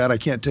think about that. I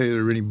can't tell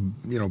you any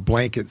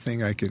blanket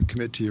thing I can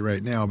commit to you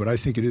right now, but I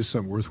think it is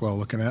something worthwhile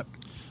looking at.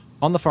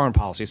 On the foreign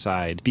policy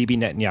side, Bibi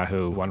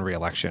Netanyahu won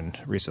re-election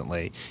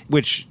recently,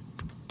 which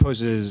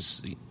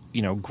poses,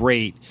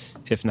 great,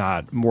 if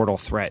not mortal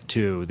threat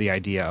to the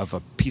idea of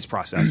a peace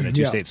process and a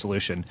two-state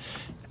solution.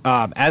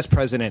 As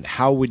president,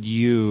 how would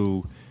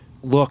you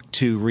look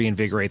to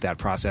reinvigorate that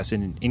process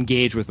and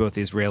engage with both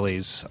the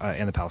Israelis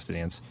and the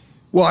Palestinians?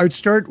 Well, I would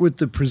start with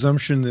the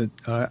presumption that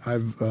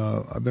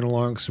I've been a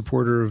long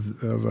supporter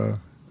of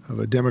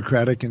a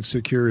democratic and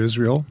secure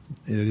Israel.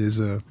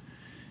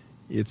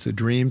 It's a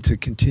dream to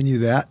continue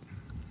that,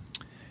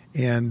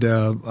 and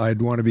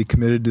I'd want to be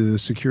committed to the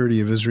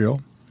security of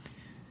Israel.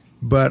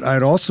 But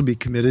I'd also be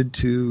committed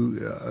to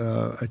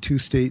a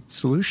two-state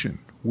solution,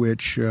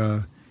 which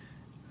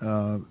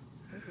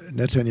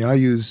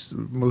Netanyahu's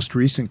most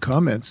recent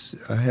comments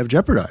have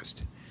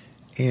jeopardized.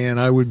 And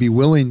I would be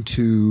willing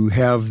to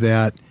have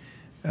that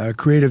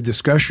creative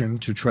discussion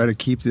to try to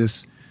keep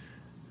this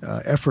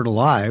effort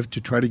alive, to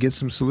try to get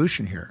some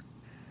solution here.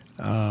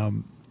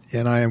 And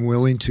I am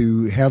willing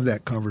to have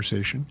that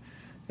conversation,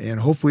 and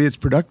hopefully it's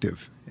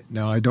productive.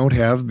 Now, I don't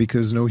have,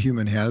 because no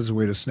human has, a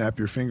way to snap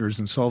your fingers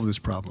and solve this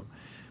problem.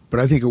 But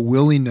I think a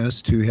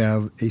willingness to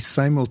have a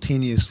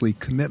simultaneously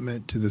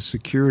commitment to the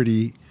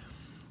security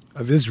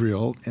of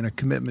Israel and a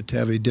commitment to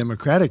have a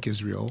democratic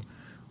Israel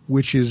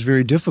which is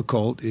very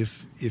difficult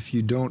if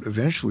you don't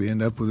eventually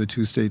end up with a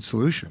two-state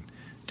solution,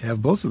 to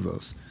have both of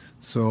those.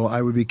 So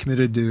I would be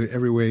committed to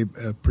every way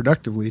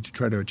productively to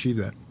try to achieve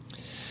that.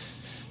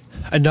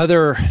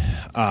 Another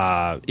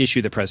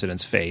issue that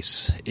presidents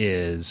face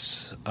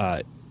is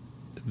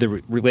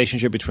the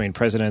relationship between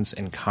presidents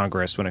and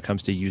Congress when it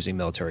comes to using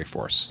military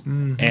force.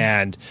 Mm-hmm.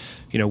 And,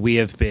 we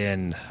have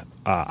been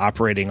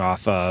operating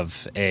off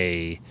of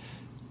a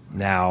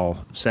now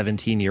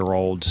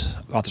 17-year-old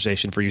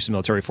authorization for use of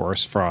military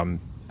force from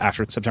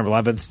after September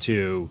 11th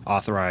to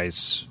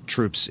authorize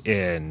troops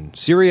in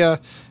Syria.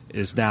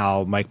 Is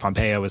now Mike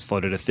Pompeo has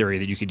floated a theory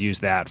that you could use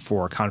that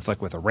for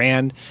conflict with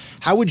Iran.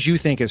 How would you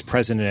think as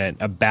president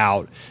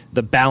about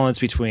the balance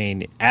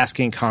between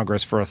asking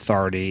Congress for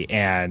authority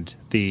and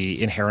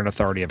the inherent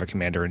authority of a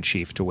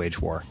commander-in-chief to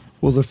wage war?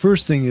 Well, the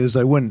first thing is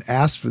I wouldn't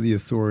ask for the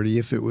authority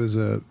if it was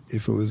a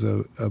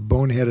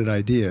boneheaded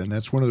idea, and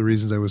that's one of the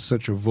reasons I was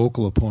such a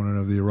vocal opponent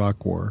of the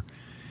Iraq War.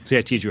 So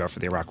I teed you up for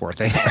the Iraq War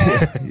thing.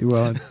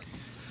 Well,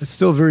 it's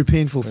still a very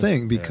painful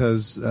thing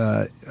because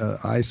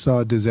I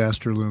saw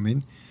disaster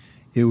looming.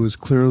 It was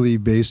clearly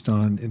based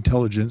on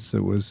intelligence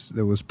that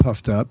was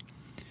puffed up.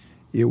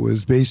 It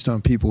was based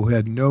on people who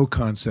had no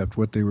concept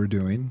what they were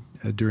doing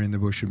during the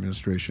Bush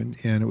administration,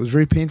 and it was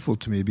very painful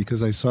to me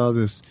because I saw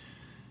this.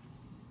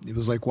 It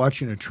was like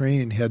watching a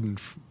train heading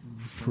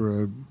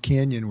for a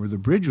canyon where the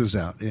bridge was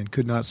out and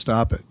could not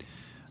stop it.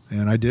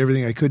 And I did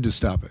everything I could to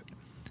stop it.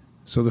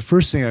 So the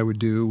first thing I would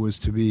do was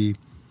to be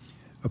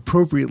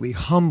appropriately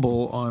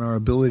humble on our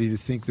ability to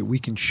think that we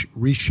can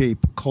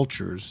reshape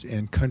cultures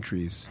and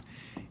countries.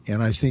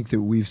 And I think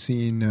that we've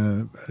seen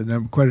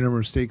quite a number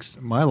of mistakes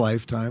in my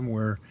lifetime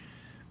where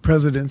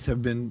presidents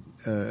have been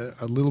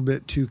a little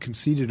bit too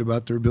conceited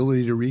about their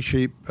ability to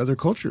reshape other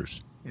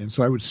cultures. And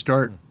so I would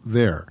start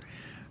there.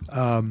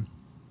 I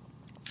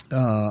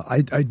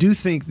do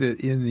think that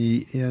in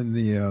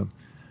the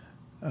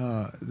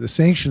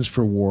sanctions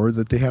for war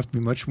that they have to be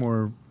much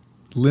more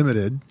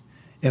limited.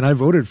 And I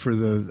voted for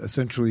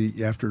essentially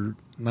after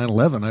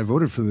 9/11, I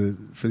voted for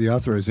the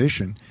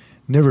authorization.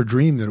 Never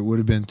dreamed that it would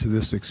have been to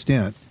this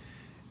extent.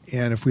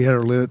 And if we had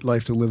our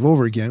life to live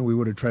over again, we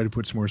would have tried to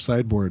put some more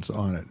sideboards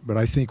on it. But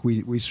I think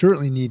we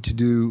certainly need to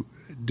do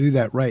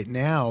that right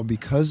now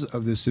because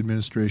of this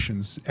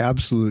administration's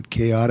absolute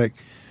chaotic,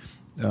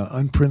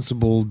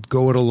 unprincipled,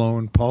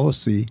 go-it-alone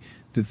policy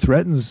that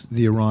threatens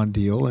the Iran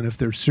deal. And if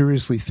they're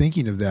seriously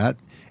thinking of that,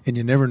 and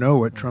you never know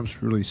what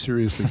Trump's really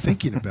seriously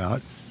thinking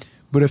about,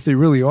 but if they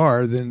really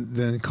are,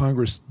 then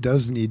Congress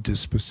does need to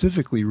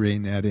specifically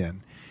rein that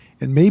in.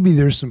 And maybe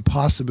there's some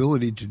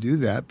possibility to do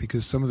that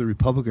because some of the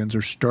Republicans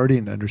are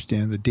starting to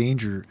understand the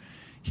danger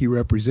he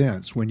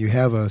represents. When you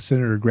have a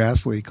Senator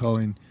Grassley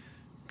calling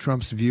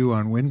Trump's view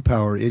on wind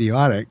power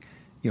idiotic,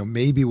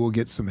 maybe we'll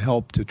get some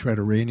help to try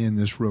to rein in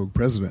this rogue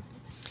president.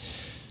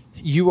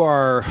 You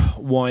are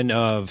one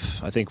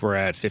of, I think we're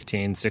at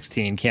 15,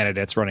 16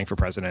 candidates running for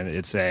president.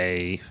 It's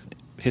a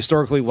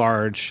historically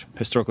large,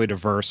 historically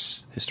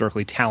diverse,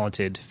 historically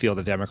talented field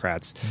of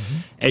Democrats. Mm-hmm.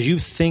 As you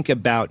think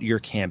about your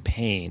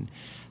campaign,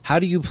 how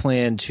do you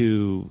plan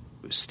to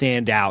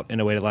stand out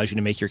in a way that allows you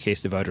to make your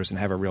case to voters and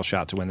have a real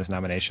shot to win this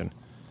nomination?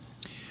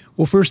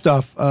 Well, first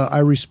off, I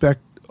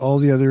respect all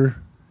the other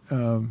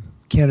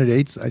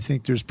candidates. I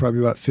think there's probably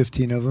about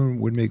 15 of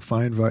them would make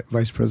fine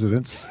vice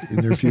presidents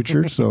in their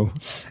future, so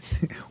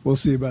we'll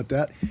see about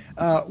that.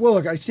 Well,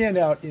 look, I stand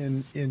out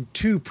in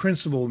two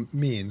principal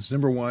means.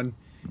 Number one,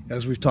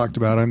 as we've talked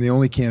about, I'm the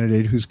only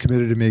candidate who's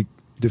committed to make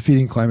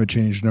defeating climate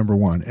change number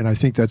one, and I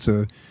think that's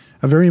a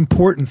very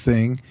important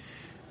thing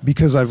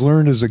because I've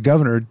learned as a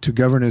governor to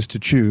govern is to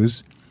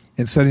choose,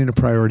 and setting a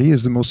priority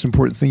is the most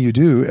important thing you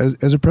do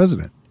as a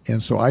president.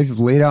 And so I've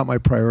laid out my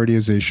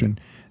prioritization.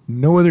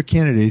 No other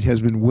candidate has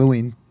been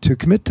willing to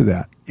commit to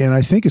that. And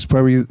I think it's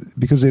probably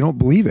because they don't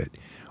believe it.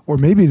 Or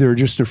maybe they're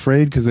just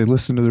afraid because they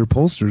listen to their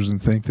pollsters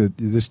and think that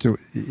this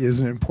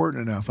isn't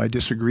important enough. I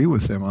disagree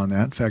with them on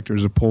that. In fact,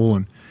 there's a poll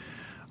in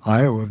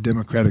Iowa of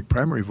Democratic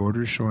primary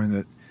voters showing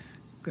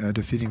that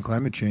defeating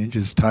climate change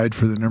is tied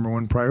for the number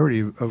one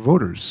priority of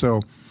voters.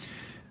 So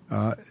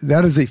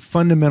that is a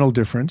fundamental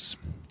difference.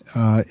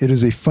 It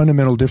is a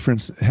fundamental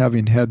difference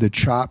having had the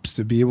chops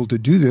to be able to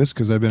do this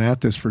because I've been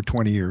at this for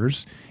 20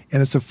 years.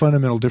 And it's a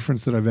fundamental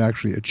difference that I've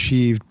actually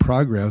achieved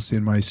progress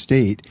in my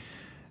state,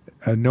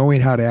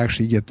 knowing how to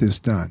actually get this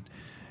done.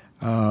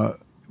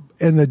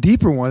 And the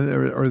deeper one,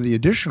 or the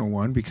additional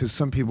one, because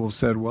some people have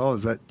said, well,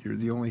 is that you're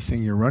the only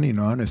thing you're running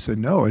on? I said,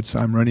 no,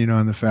 I'm running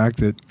on the fact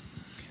that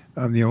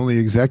I'm the only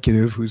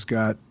executive who's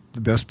got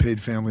the best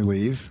paid family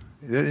leave.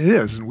 It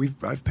is, and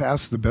I've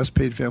passed the best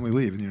paid family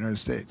leave in the United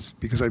States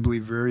because I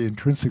believe very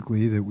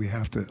intrinsically that we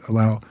have to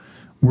allow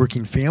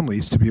working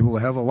families to be able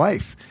to have a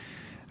life.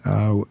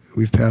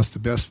 We've passed the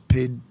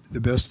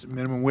best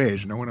minimum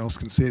wage. No one else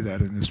can say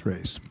that in this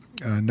race.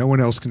 No one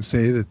else can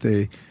say that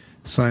they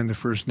signed the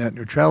first net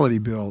neutrality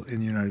bill in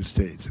the United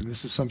States. And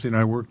this is something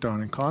I worked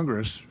on in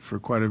Congress for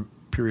quite a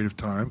period of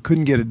time.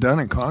 Couldn't get it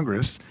done in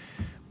Congress,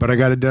 but I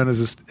got it done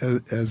as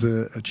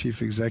a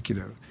chief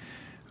executive.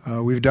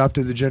 We've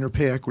adopted the gender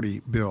pay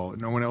equity bill.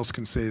 No one else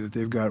can say that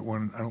they've got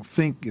one, I don't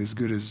think, as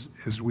good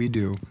as we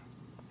do.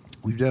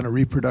 We've done a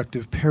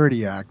Reproductive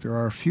Parity Act. There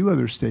are a few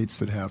other states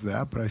that have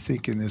that, but I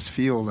think in this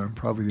field I'm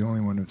probably the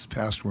only one that's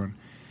passed one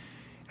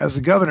as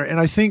a governor. And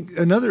I think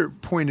another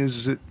point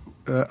is that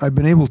I've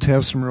been able to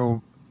have some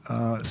real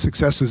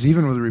successes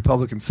even with the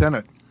Republican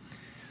Senate.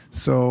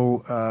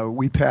 So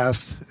we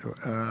passed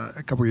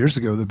a couple of years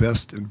ago the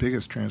best and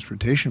biggest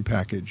transportation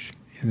package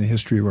in the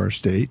history of our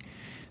state,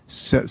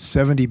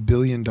 $70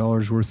 billion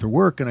worth of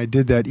work, and I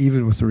did that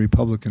even with the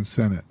Republican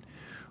Senate.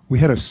 We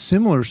had a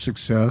similar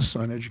success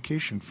on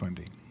education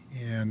funding,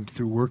 and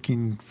through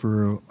working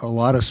for a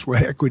lot of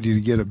sweat equity to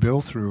get a bill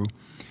through,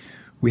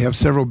 we have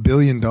several $1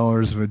 billion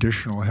of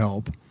additional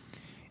help,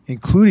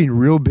 including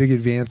real big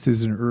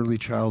advances in early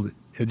child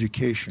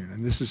education.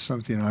 And this is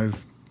something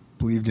I've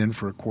believed in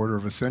for a quarter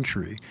of a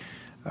century.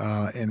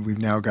 And we've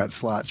now got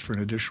slots for an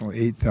additional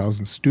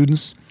 8,000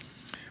 students.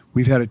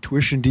 We've had a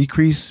tuition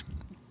decrease.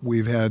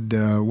 We've had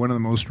one of the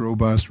most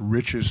robust,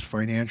 richest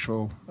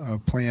financial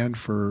plan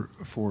for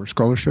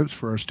scholarships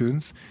for our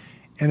students.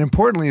 And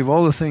importantly, of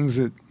all the things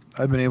that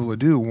I've been able to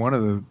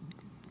do,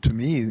 to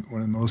me,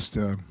 one of the most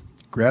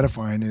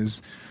gratifying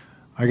is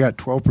I got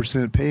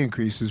 12% pay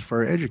increases for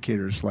our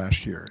educators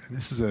last year. And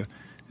this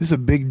is a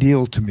big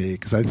deal to me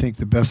because I think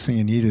the best thing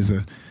you need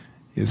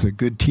is a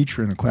good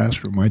teacher in a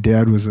classroom. My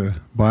dad was a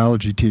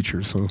biology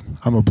teacher, so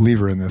I'm a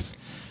believer in this.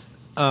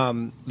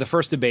 The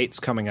first debate's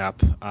coming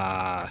up in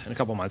a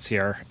couple months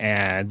here,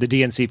 and the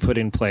DNC put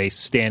in place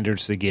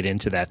standards to get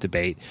into that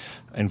debate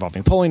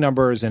involving polling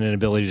numbers and an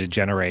ability to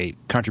generate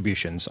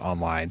contributions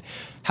online.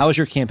 How is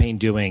your campaign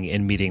doing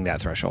in meeting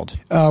that threshold?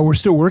 We're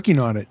still working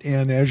on it,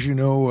 and as you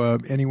know,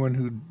 anyone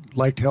who'd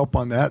like to help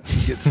on that,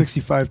 get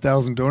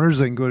 65,000 donors,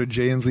 they can go to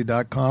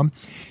jinslee.com.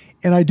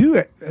 And I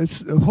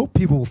hope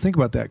people will think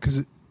about that,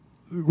 because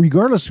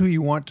regardless who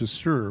you want to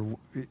serve,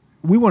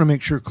 we want to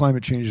make sure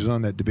climate change is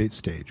on that debate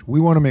stage. We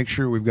want to make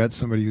sure we've got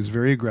somebody who's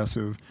very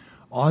aggressive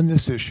on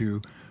this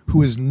issue,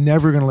 who is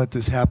never going to let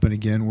this happen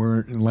again, where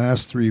in the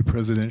last 3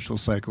 presidential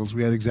cycles,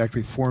 we had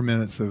exactly 4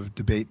 minutes of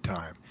debate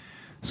time.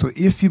 So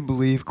if you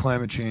believe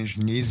climate change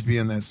needs to be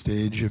on that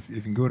stage, if you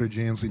can go to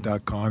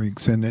jinslee.com, you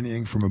can send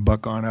anything from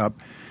 $1 on up.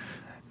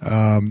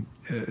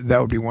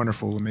 That would be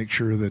wonderful to make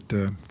sure that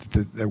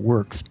that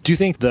works. Do you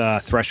think the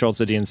thresholds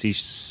the DNC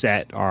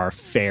set are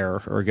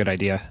fair or a good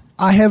idea?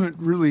 I haven't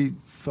really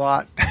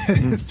thought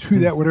through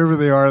that. Whatever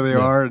they are, they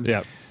are. And,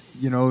 yeah.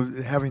 You know,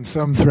 having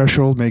some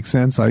threshold makes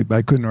sense. I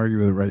couldn't argue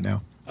with it right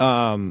now.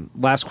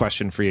 Last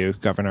question for you,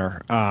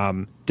 Governor.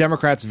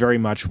 Democrats very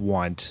much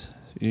want,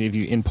 if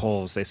you in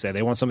polls, they say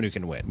they want someone who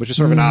can win, which is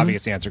sort of an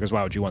obvious answer, because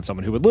why would you want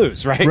someone who would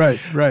lose, right?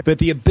 Right. But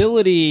the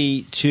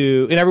ability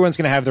to, and everyone's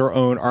going to have their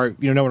own,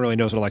 no one really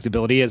knows what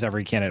electability is.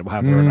 Every candidate will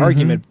have their own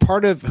argument.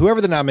 Part of whoever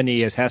the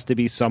nominee is has to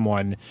be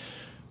someone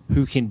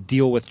who can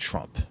deal with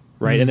Trump,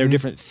 right? And there are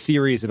different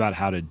theories about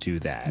how to do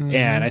that.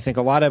 And I think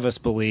a lot of us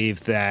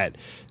believe that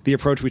the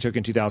approach we took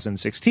in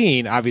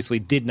 2016 obviously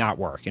did not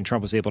work, and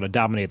Trump was able to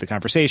dominate the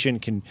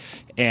conversation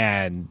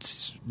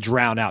and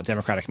drown out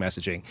Democratic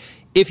messaging.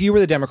 If you were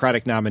the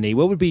Democratic nominee,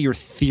 what would be your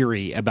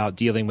theory about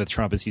dealing with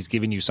Trump as he's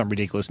giving you some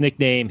ridiculous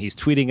nickname, he's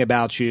tweeting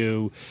about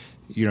you,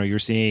 you're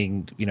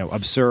seeing,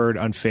 absurd,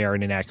 unfair,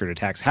 and inaccurate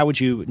attacks? How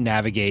would you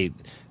navigate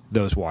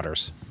those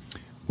waters?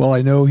 Well,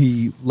 I know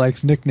he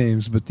likes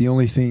nicknames, but the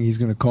only thing he's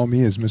going to call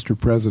me is Mr.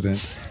 President.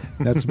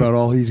 That's about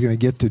all he's going to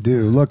get to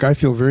do. Look, I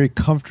feel very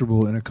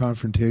comfortable in a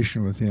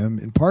confrontation with him,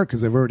 in part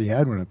because I've already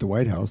had one at the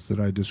White House that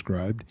I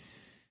described.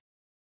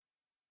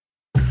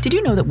 Did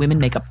you know that women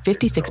make up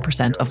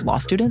 56% of law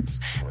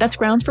students? That's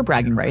grounds for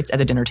bragging rights at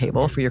the dinner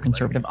table for your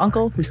conservative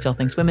uncle who still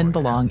thinks women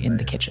belong in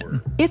the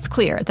kitchen. It's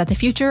clear that the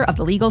future of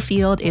the legal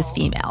field is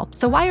female.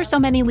 So why are so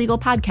many legal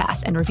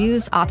podcasts and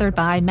reviews authored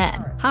by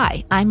men?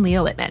 Hi, I'm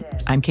Leah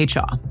Littman. I'm Kate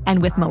Shaw. And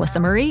with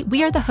Melissa Murray,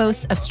 we are the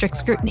hosts of Strict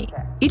Scrutiny.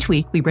 Each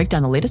week, we break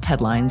down the latest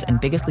headlines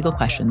and biggest legal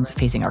questions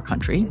facing our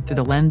country through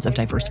the lens of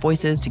diverse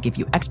voices to give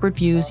you expert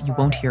views you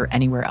won't hear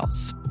anywhere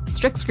else.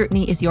 Strict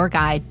Scrutiny is your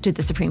guide to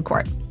the Supreme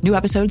Court. New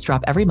episodes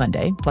drop every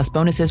Monday, plus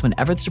bonuses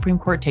whenever the Supreme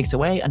Court takes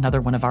away another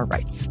one of our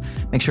rights.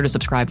 Make sure to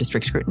subscribe to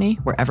Strict Scrutiny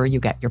wherever you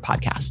get your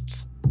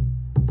podcasts.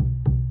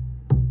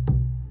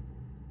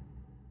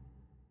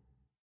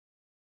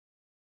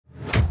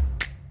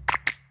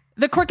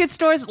 The Crooked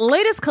Store's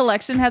latest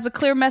collection has a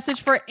clear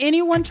message for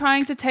anyone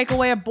trying to take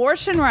away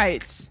abortion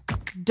rights.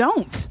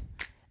 Don't.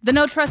 The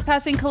No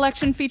Trespassing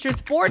collection features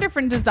 4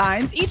 different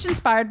designs, each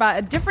inspired by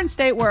a different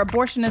state where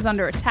abortion is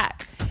under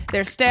attack.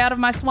 There's Stay Out of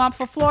My Swamp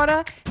for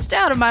Florida, Stay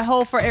Out of My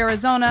Hole for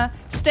Arizona,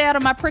 Stay Out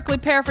of My Prickly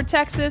Pear for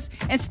Texas,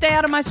 and Stay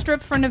Out of My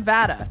Strip for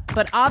Nevada.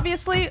 But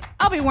obviously,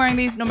 I'll be wearing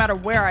these no matter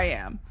where I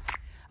am.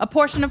 A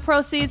portion of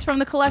proceeds from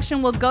the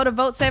collection will go to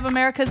Vote Save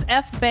America's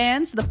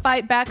F-Bands, the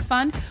Fight Back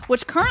Fund,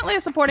 which currently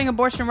is supporting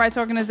abortion rights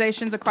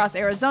organizations across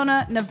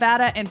Arizona,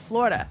 Nevada, and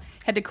Florida.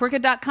 Head to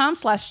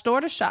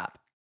crooked.com/store to shop.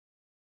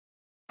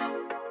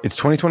 It's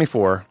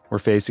 2024. We're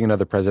facing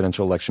another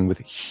presidential election with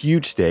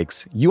huge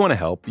stakes. You want to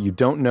help. You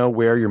don't know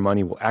where your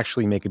money will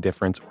actually make a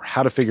difference or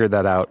how to figure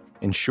that out.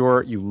 And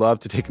sure, you love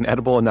to take an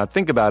edible and not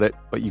think about it,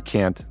 but you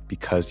can't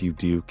because you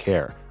do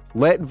care.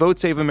 Let Vote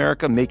Save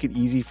America make it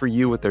easy for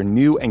you with their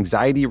new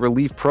anxiety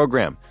relief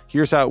program.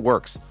 Here's how it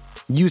works.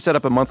 You set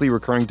up a monthly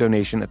recurring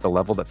donation at the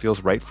level that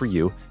feels right for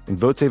you, and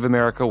Vote Save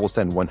America will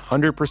send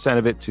 100%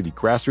 of it to the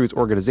grassroots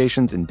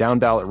organizations and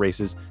down-ballot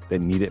races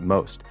that need it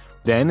most.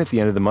 Then, at the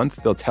end of the month,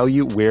 they'll tell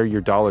you where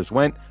your dollars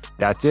went.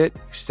 That's it.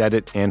 You set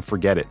it and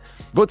forget it.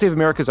 Vote Save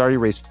America has already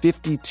raised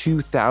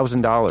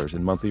 $52,000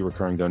 in monthly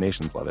recurring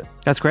donations. Love it.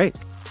 That's great.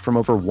 From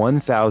over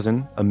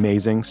 1,000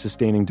 amazing,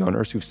 sustaining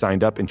donors who've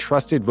signed up and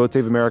trusted Vote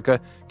Save America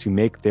to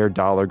make their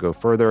dollar go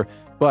further.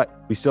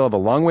 But we still have a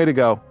long way to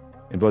go,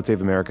 and Vote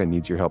Save America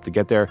needs your help to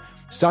get there.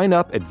 Sign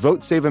up at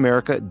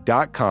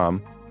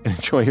votesaveamerica.com and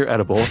enjoy your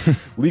edible.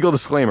 Legal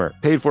disclaimer,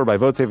 paid for by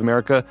Vote Save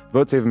America,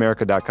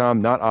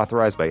 votesaveamerica.com, not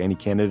authorized by any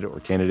candidate or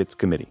candidates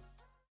committee.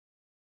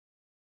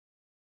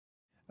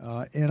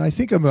 And I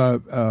think I'm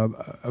a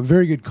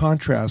very good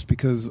contrast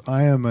because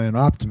I am an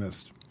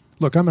optimist.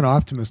 Look, I'm an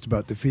optimist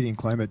about defeating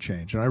climate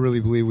change, and I really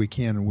believe we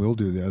can and will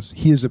do this.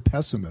 He is a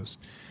pessimist.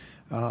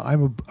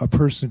 I'm a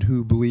person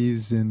who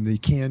believes in the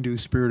can-do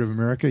spirit of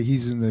America.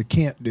 He's in the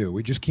can't-do.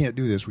 We just can't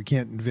do this. We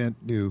can't invent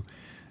new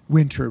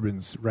wind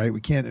turbines, right?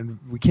 We can't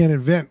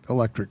invent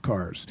electric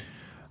cars.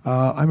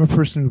 I'm a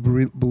person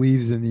who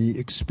believes in the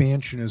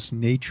expansionist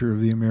nature of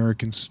the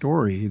American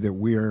story, that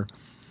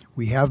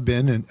we have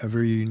been in a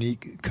very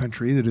unique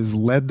country that has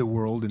led the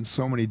world in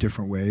so many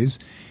different ways.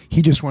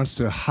 He just wants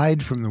to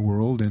hide from the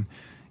world and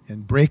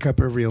break up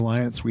every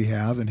alliance we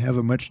have and have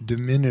a much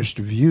diminished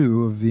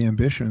view of the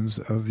ambitions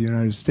of the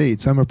United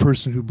States. I'm a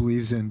person who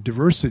believes in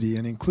diversity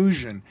and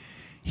inclusion.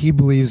 He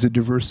believes that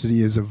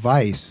diversity is a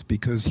vice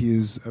because he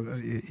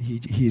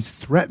is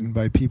threatened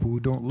by people who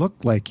don't look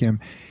like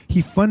him.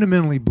 He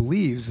fundamentally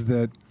believes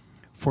that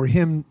for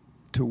him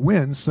to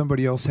win,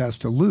 somebody else has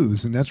to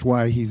lose, and that's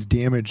why he's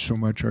damaged so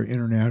much our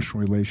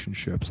international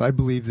relationships. I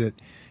believe that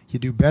you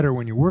do better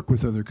when you work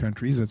with other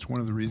countries. That's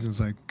one of the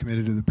reasons I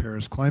committed to the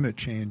Paris climate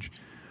change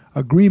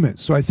agreement.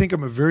 So I think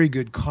I'm a very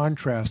good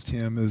contrast to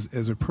him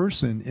as a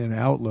person in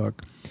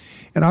outlook.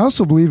 And I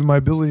also believe in my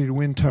ability to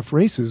win tough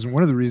races. And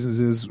one of the reasons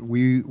is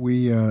we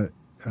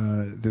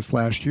this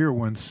last year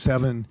won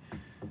 7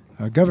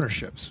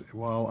 governorships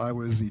while I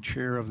was the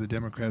chair of the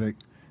Democratic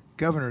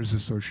Governors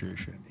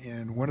Association.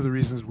 And one of the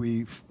reasons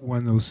we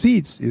won those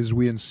seats is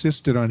we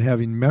insisted on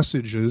having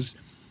messages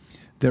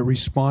that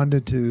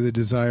responded to the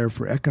desire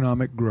for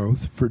economic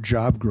growth, for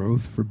job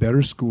growth, for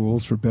better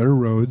schools, for better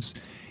roads.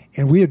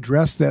 And we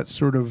addressed that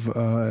sort of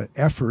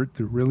effort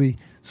that really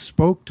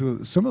spoke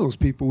to some of those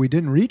people we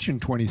didn't reach in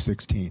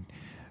 2016.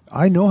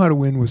 I know how to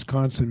win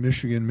Wisconsin,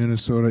 Michigan,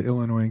 Minnesota,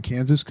 Illinois, and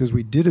Kansas because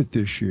we did it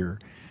this year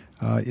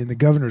in the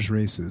governor's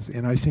races.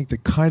 And I think the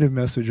kind of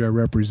message I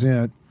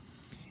represent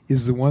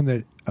is the one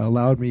that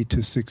allowed me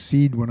to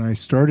succeed when I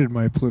started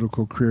my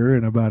political career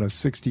in about a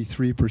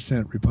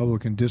 63%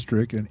 Republican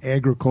district, an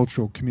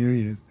agricultural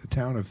community, a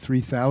town of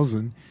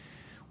 3,000,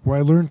 where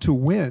I learned to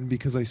win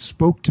because I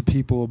spoke to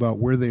people about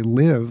where they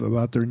live,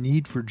 about their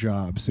need for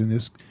jobs. And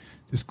this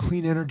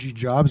clean energy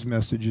jobs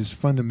message is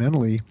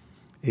fundamentally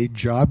a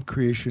job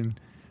creation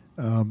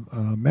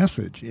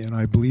message. And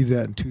I believe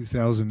that in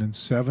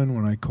 2007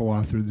 when I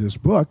co-authored this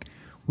book,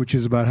 which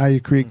is about how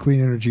you create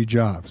clean energy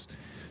jobs.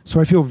 So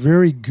I feel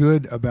very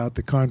good about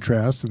the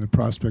contrast and the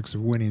prospects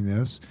of winning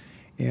this.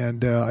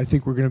 And I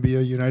think we're going to be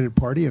a united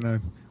party, and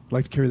I'd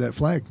like to carry that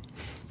flag.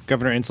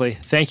 Governor Inslee,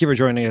 thank you for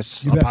joining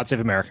us on Pod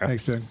Save America.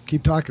 Thanks, Dan.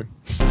 Keep talking.